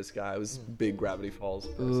Universe guy. I was a big Gravity Falls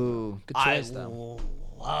person. Ooh, good I choice though.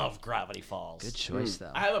 love Gravity Falls. Good choice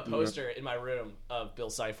though. I have a poster in my room of Bill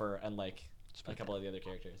Cipher and like a couple of the other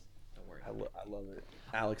characters. Don't worry. I love it.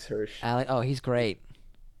 Alex Hirsch. Oh, he's great.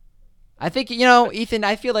 I think Ethan.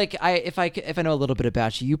 I feel like if I know a little bit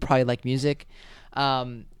about you, you probably like music.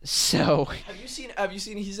 So Have you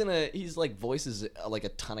seen? He's like voices like a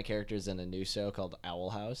ton of characters in a new show called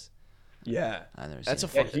Owl House. Yeah. I've never That's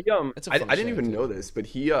seen a it. fun. I fun didn't show, even too. know this, but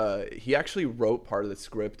he actually wrote part of the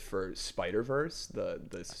script for Spider-Verse, the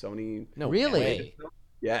Sony. No Really? way.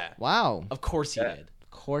 Yeah. Wow. Of course he Yeah. did.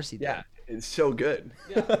 Of course he did. Yeah. It's so good.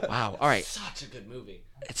 Wow. All right. Such a good movie.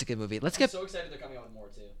 It's a good movie. Let's I'm get so excited they're coming out with more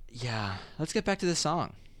too. yeah. Let's get back to the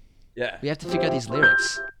song. Yeah. We have to figure out these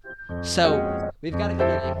lyrics. So we've got a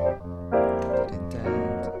beginning.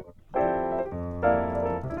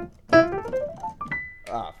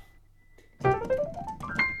 Ah.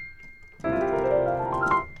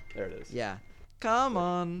 There it is. Yeah. Come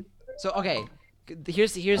on. So okay,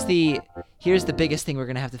 here's the biggest thing we're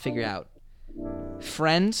gonna have to figure out.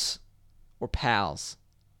 Friends or pals?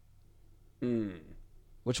 Mm.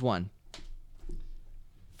 Which one?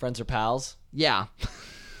 Friends or pals? Yeah.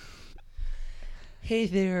 Hey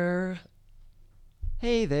there.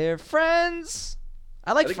 Hey there, friends.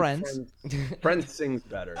 I like I think Friends. Friends sings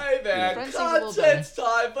better. Hey there. Friends sings a little better. Content's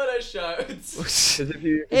time for the show. 'Cause if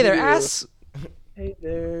you- Hey if there, you do, ass. Hey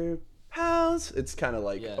there, pals. It's kind of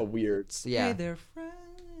like Yeah. a weird Yeah. Hey there,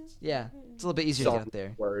 friends. Yeah. It's a little bit easier to get out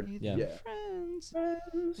there. word. Yeah. Yeah. Friends.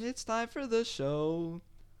 It's time for the show.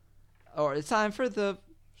 Or it's time for the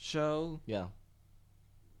show. Yeah.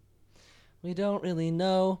 We don't really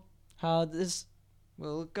know how this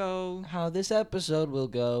episode will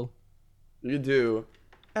go. You could do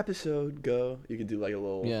episode go. You could do like a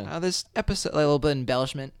little Yeah. How this episode, like a little bit of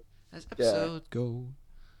embellishment. As episode go.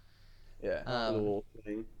 a little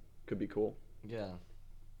thing. Could be cool. Yeah.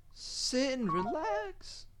 Sit and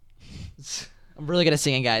relax. I'm really good at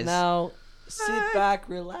singing, guys. Now, sit back,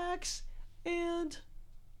 relax, and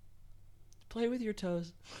play with your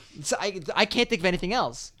toes. So I can't think of anything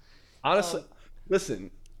else. Honestly, listen.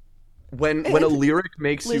 When a lyric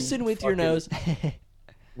makes you Listen with your fucking- nose.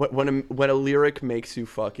 when a lyric makes you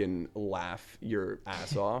fucking laugh your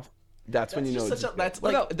ass off, that's when you know. It's That's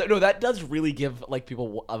What like no, that does really give like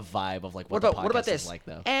people a vibe of like what What about the podcast this? is like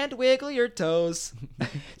though. And wiggle your toes.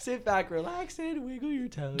 Sit back, relax, and wiggle your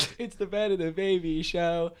toes. It's the Ben and the Baby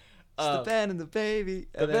Show. It's the Ben and the baby.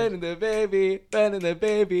 The Ben and the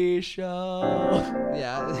Baby Show.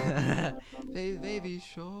 Yeah. baby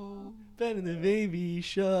show. Ben and the Baby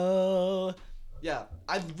Show. Yeah,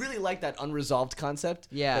 I really like that unresolved concept.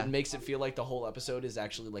 Yeah. That makes it feel like the whole episode is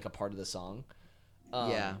actually like a part of the song.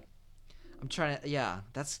 Yeah. I'm trying to. Yeah,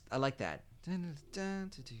 I like that.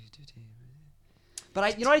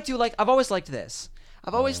 But you know what I do like? I've always liked this.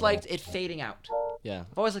 I've always liked it fading out. Yeah.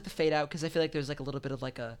 I've always liked the fade out because I feel like there's like a little bit of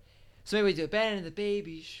like a. So maybe we do Ben and the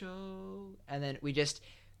Baby Show, and then we just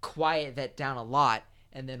quiet that down a lot,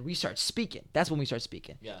 and then we start speaking. That's when we start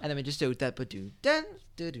speaking. Yeah. And then we just do that, but do dun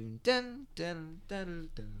dun dun dun dun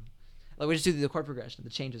dun. Like we just do the chord progression, the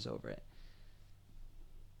changes over it.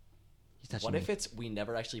 He's touching What me. if it's we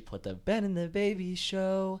never actually put the Ben and the Baby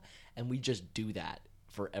Show and we just do that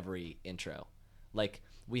for every intro? Like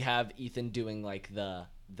we have Ethan doing like the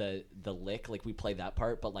lick, like we play that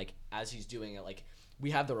part, but like as he's doing it, like we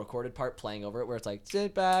have the recorded part playing over it where it's like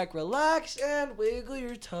sit back, relax, and wiggle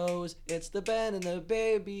your toes. It's the Ben and the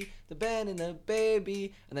baby, the Ben and the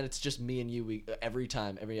baby, and then it's just me and you. We every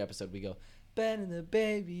episode we go Ben and the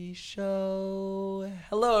Baby Show.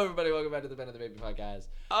 Hello everybody, welcome back to the Ben and the Baby podcast.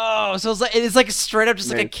 Oh, so it's like straight up just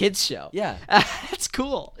like a Man. kids show. Yeah. That's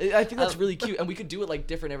cool. I think that's really cute, and we could do it like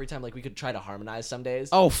different every time. Like we could try to harmonize some days.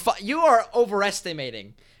 Oh, you are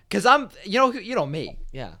overestimating. Cause I'm, you know me.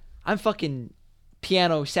 Yeah, I'm fucking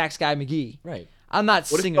piano sax guy McGee. right. I'm not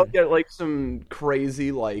What if singing. you get like some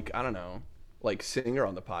crazy, like, I don't know, like singer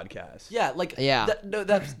on the podcast. Yeah, like Yeah. No,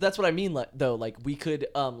 that's what I mean. Like, though, like we could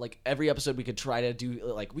like every episode we could try to do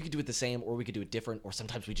like we could do it the same, or we could do it different, or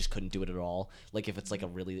sometimes we just couldn't do it at all. Like if it's like a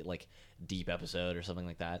really like deep episode or something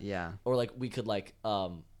like that. Yeah. Or like we could like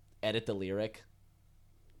edit the lyric.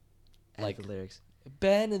 Like the lyrics.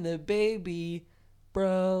 Ben and the baby,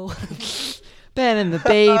 bro. Ben and the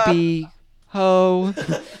baby, ho.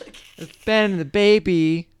 Ben and the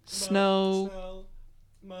baby, snow.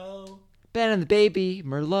 Mo. Ben and the baby,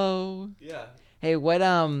 Merlot. Yeah. Hey, what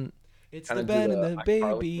It's Kinda the do Ben the and the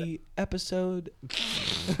iCarly baby episode.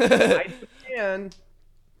 I can.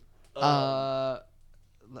 the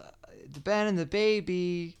Ben and the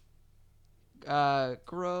baby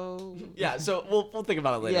grow. Yeah, so we'll think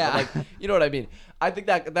about it later. Yeah. But, like, you know what I mean? I think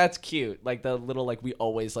that's cute. Like the little like we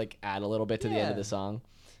always like add a little bit to the end of Yeah. the song.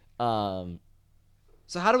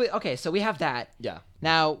 So how do we? Okay, so we have that. Yeah.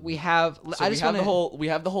 Now we have. So we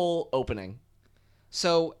have the whole opening.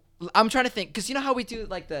 So I'm trying to think, because you know how we do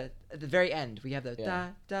like at the very end we have the Yeah.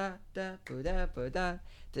 da da ba da ba da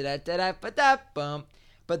da da da ba da bum.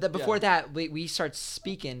 But before that, we start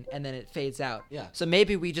speaking and then it fades out. Yeah. So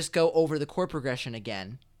maybe we just go over the chord progression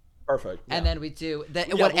again, Perfect. and then we do that.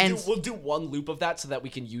 Yeah, what we'll ends, we'll do one loop of that so that we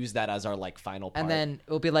can use that as our like final part. and then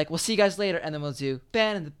we'll be like, "We'll see you guys later," and then we'll do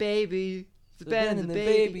Ben and the baby, the Ben and the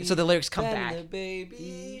baby. So the lyrics come Ben back. and the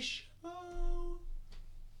baby show.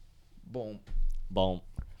 Boom. Boom.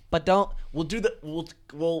 But we'll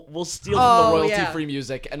steal from Oh, the royalty yeah. free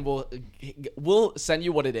music and we'll send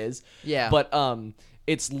you what it is. Yeah. But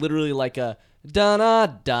it's literally like a da da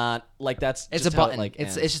da, like that's It's just a how it, button. like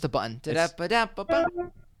It's ends. just a button. It's-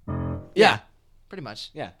 Da-da-ba-da-ba-bum. Yeah. Pretty much.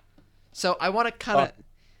 Yeah. So I want to kind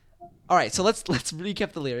of. All right, so let's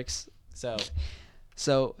recap the lyrics. So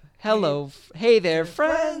So hey there,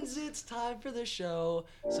 friends. it's time for the show.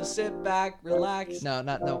 So sit back, relax.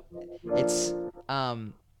 No. It's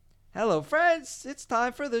hello, friends. It's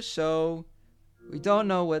time for the show. We don't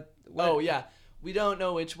know what. Oh yeah. We don't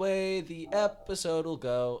know which way the episode will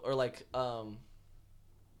go, or like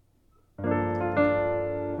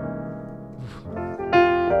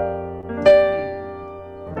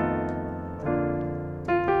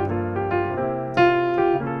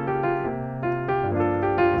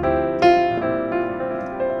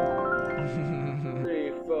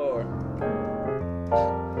Three, four.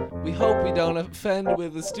 we hope we don't offend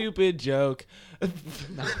with a stupid joke.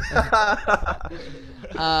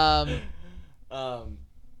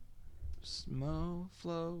 Smo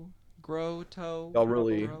flow grow toe. Y'all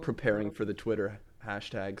really grow. preparing for the Twitter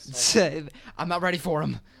hashtags. I'm not ready for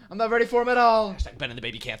him. I'm not ready for him at all. Hashtag Ben and the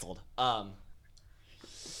baby canceled.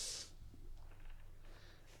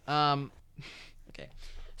 Okay.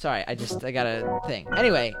 Sorry, I got a thing.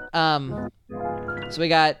 Anyway, so we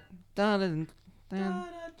got dun, dun,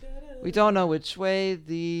 we don't know which way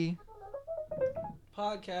the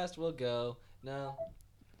Podcast will go. No.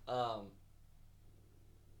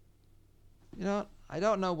 I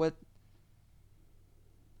don't know what.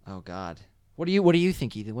 Oh God, what do you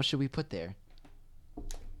think, Ethan? What should we put there?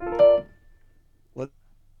 Let's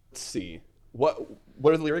see. What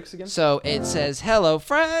are the lyrics again? So it says, "Hello,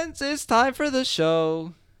 friends, it's time for the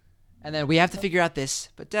show," and then we have to figure out this.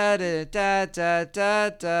 But da da da da da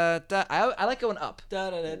da da. I like going up. Da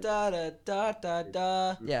da da da da da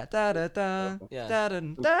da. Yeah, da da da Yeah. da da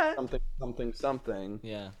da. Something.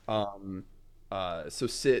 Yeah. So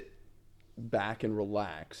sit back and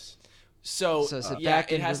relax. So, sit yeah,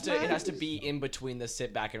 back it and has relax. to be in between the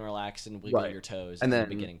sit back and relax and wiggle Right. your toes And in then-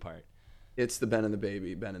 the beginning part. It's the Ben and the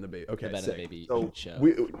baby. Okay, Ben and the sick. Baby so show.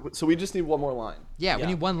 We just need one more line. Yeah, we Yeah.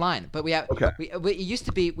 need one line, but we have. Okay. It used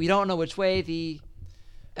to be we don't know which way the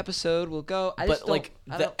episode will go. I just But don't, like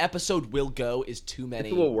I the don't- episode will go is too many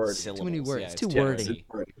It's a little wordy. syllables. Too many words. Yeah, It's too too wordy.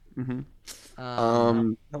 wordy.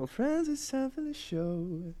 Hello friends, it's time for the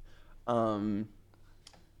show.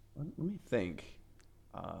 Let me think.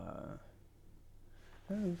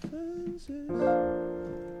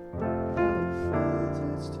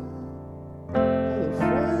 Hello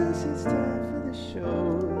friends, it's time for the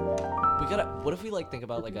show. We gotta. What if we like think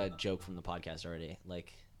about like a joke from the podcast already?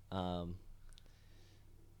 Like,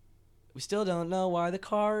 we still don't know why the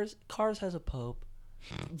cars has a pope.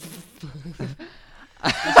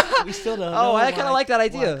 We still don't know. Oh, I kinda why- like that why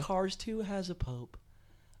idea. Cars 2 has a pope.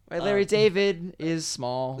 Right, Larry David is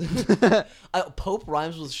small. Pope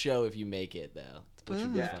rhymes with show if you make it though, which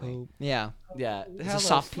would be Yeah. funny. Yeah. Yeah. a Hello,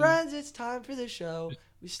 soft P. friends, it's time for the show.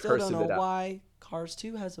 We still Cursive don't it know out. why Cars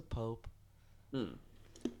 2 has a pope. Hmm.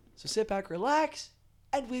 So sit back, relax,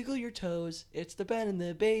 and wiggle your toes. It's the Ben and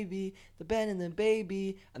the baby, the Ben and the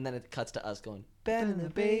baby. And then it cuts to us going, Ben and the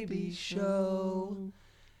baby show.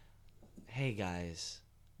 Hey guys,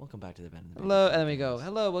 welcome back to the Ben and the Baby. Hello, and then we go,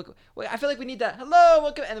 hello, welcome. Wait, I feel like we need that. Hello,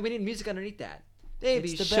 welcome, and then we need music underneath that. Baby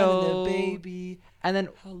It's the show. Ben and the Baby. And then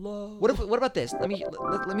Hello. what about this? Let me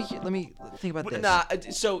think about this. Nah.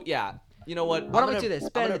 So yeah, you know what? Why don't I'm we do gonna- this? I'm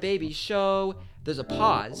Ben and gonna- the Baby show. There's a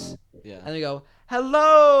pause, Yeah. and we go,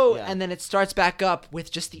 hello, Yeah. and then it starts back up with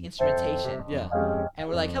just the instrumentation. Yeah. And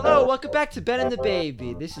we're like, hello, welcome back to Ben and the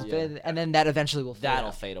Baby. This is Yeah. Ben, and then that eventually will fade That'll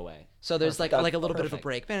out. fade away. So there's like That's a little bit of a perfect.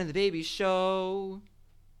 break. Ben and the Baby show.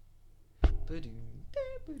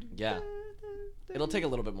 Yeah. It'll take a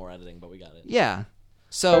little bit more editing, but we got it. Yeah.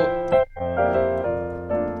 So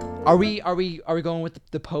are we going with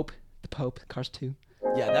the Pope? The Pope, Cars 2?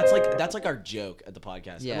 Yeah, that's like our joke at the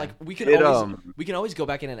podcast. Yeah. And like we It, can always go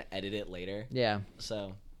back in and edit it later. Yeah.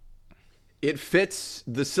 So It fits.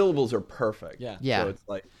 The syllables are perfect. yeah. Yeah. So it's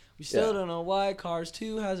like We still Yeah. don't know why Cars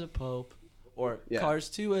 2 has a pope. Or Yeah. Cars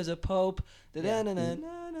 2 has a pope. Yeah.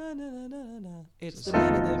 Da-da-na-na-na-na-na-na-na. It's the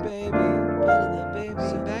Ben and the Baby. Ben and the Baby.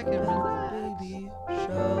 Sit back and Ben relax. and the Baby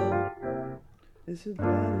show. Is it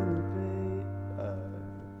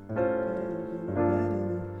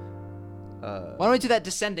Why don't we do that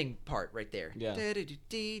descending part right there? Yeah.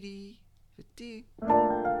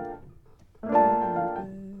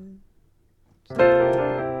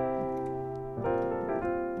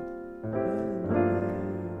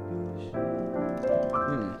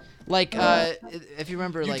 Like if you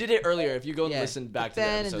remember, You like did it earlier. If you go and yeah, listen back to the the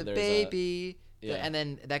Ben episode, and the there's Baby, yeah. and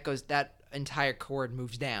then that entire chord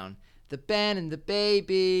moves down. The Ben and the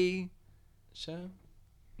Baby. show.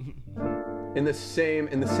 in the same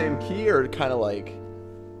key or kind of like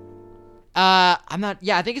I'm not.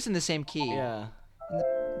 Yeah, I think it's in the same key. Yeah.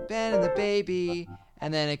 Ben and the Baby,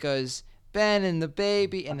 and then it goes Ben and the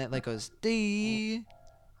Baby, and then it like goes D.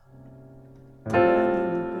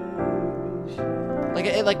 Like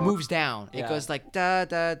it like moves down. It Yeah. goes like da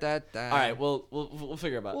da da da. All right, we'll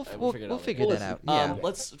figure about We'll figure it we'll out figure later. that out. Listen, Yeah.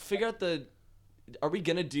 Let's figure out are we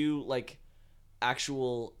gonna do like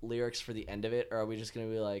actual lyrics for the end of it, or are we just gonna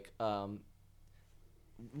be like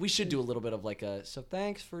we should do a little bit of like a so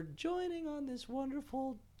thanks for joining on this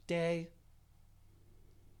wonderful day.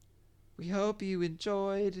 We hope you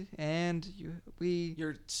enjoyed, and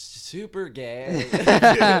You're super gay.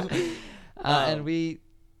 and we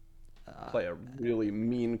play a really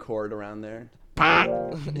mean chord around there.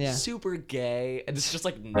 yeah. Super gay, and it's just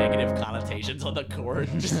like negative connotations on the chord,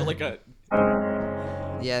 just like a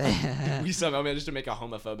Yeah. we somehow managed to make a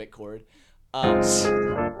homophobic chord.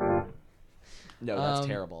 No, that's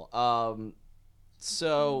terrible.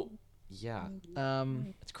 So yeah,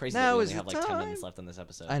 it's crazy that now we is only have the like 10 time. minutes left in this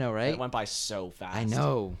episode. I know, right? It went by so fast. I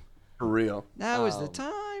know. For real. Now is the Um,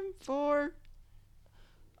 time for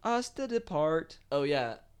us to depart. Oh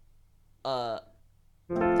yeah.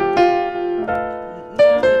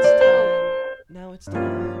 Now it's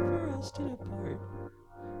time for us to depart.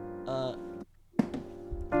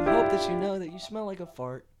 We hope that you know that you smell like a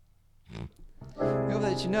fart. We hope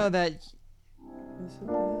that you know that.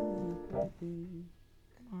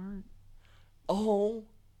 Oh,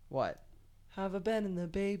 What? have a Ben and the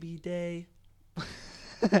Baby day.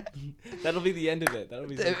 That'll be the end of it. That'll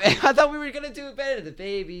be. I thought we were gonna do better. The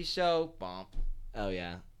Baby show. Bump. Oh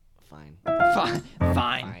yeah, fine. Fine.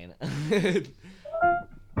 Fine.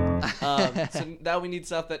 So now we need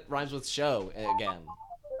stuff that rhymes with show again.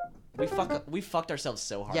 We fucked ourselves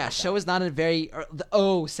so hard. Yeah, with show that. is not a very the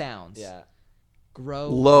O sounds. Yeah, Grow.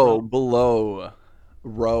 Low, below,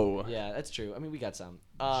 row. yeah, that's true. I mean, we got some.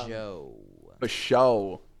 Joe. A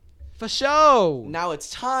show. For show. Now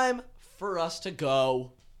it's time for us to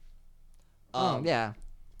go. Yeah.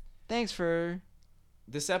 Thanks for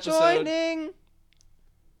This episode. joining.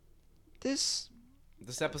 This.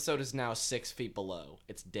 This episode is now 6 feet below.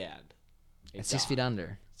 It's dead. At 6 feet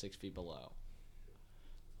under. 6 feet below.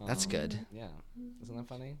 That's good. Yeah, isn't that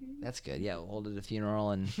funny? That's good. Yeah, we'll hold it at a funeral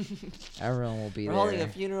and everyone will be We're there. holding a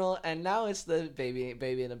funeral, and now it's the baby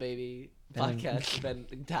and a baby Ben- podcast. Ben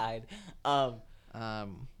died. like-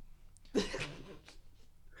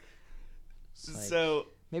 So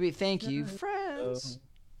Maybe thank you, friends.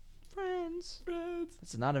 Friends.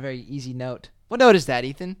 That's not a very easy note. What note is that,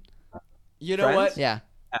 Ethan? you know Friends? what? Yeah.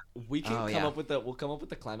 We can Oh, come yeah. up with we'll come up with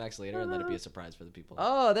the climax later and let it be a surprise for the people.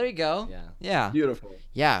 Oh, there you go. Yeah. Yeah. Beautiful.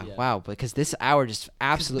 Yeah. Yeah. Wow. Because this hour just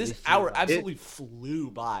absolutely. This flew hour by. absolutely flew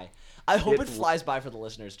by. I hope It it flies by for the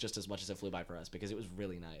listeners just as much as it flew by for us because it was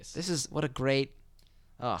really nice. This is what a great.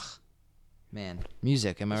 Ugh. Man,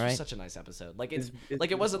 music. Am I This was right? such a nice episode. Like it's It's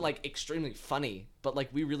like it wasn't like extremely funny, but like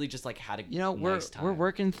we really just like had a nice time. We're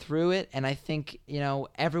working through it, and I think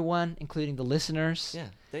everyone, including the listeners. Yeah,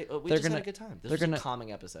 we They're just gonna- had a good time. This they're was gonna- a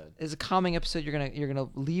calming episode. It's a calming episode. You're gonna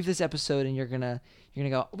leave this episode, and you're gonna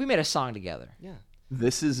go. We made a song together. Yeah,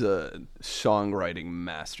 This is a songwriting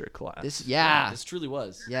masterclass. this truly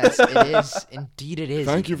was. Yes, it is. Indeed, it is.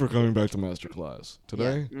 Thank you for coming back to Masterclass.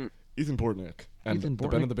 Today, Mm. Ethan Portnick and Ethan the Ben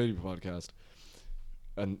Portnick. and the Baby podcast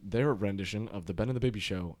and their rendition of the Ben and the Baby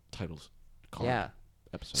show titles card Yeah.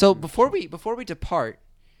 episode. So before we depart,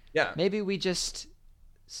 Yeah. maybe we just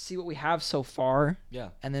see what we have so far, Yeah.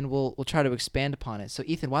 and then we'll try to expand upon it. So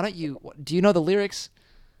Ethan, why don't do you know the lyrics?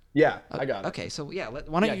 Yeah, I got it. Okay, so yeah, why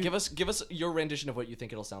don't Yeah, you give us your rendition of what you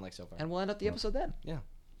think it'll sound like so far. and we'll end up the episode then. Yeah.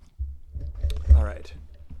 All right.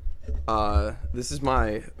 This is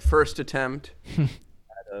my first attempt.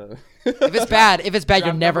 If it's bad, you're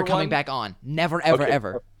Draft never number coming one? back on. Never, ever, Okay.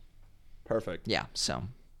 ever. Perfect. Yeah. So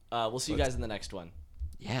We'll see you guys in the next one.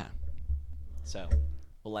 yeah. So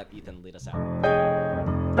we'll let Ethan lead us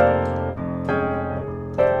out.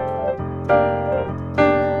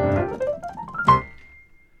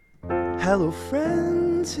 Hello,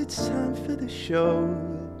 friends. It's time for the show.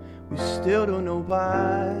 We still don't know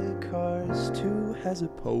why Cars 2 has a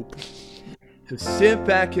pope. So sit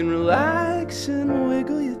back and relax and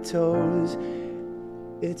wiggle your toes.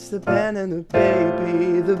 It's the Ben and the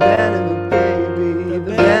Baby, the Ben and the Baby, the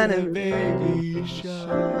Ben and the Baby show.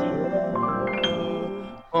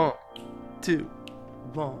 1, 2,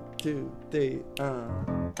 1, 2, 3.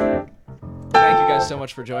 Thank you guys so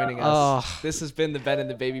much for joining us. Oh. This has been the Ben and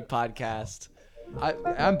the Baby podcast,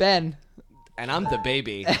 I'm Ben, and I'm the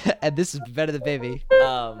baby. and this is Better the Baby,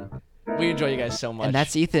 We enjoy you guys so much. and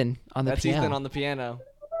that's Ethan on the That's piano. Ethan on the piano.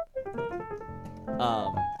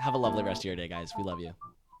 Have a lovely rest of your day, guys. We love you.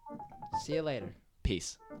 See you later.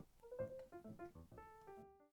 Peace.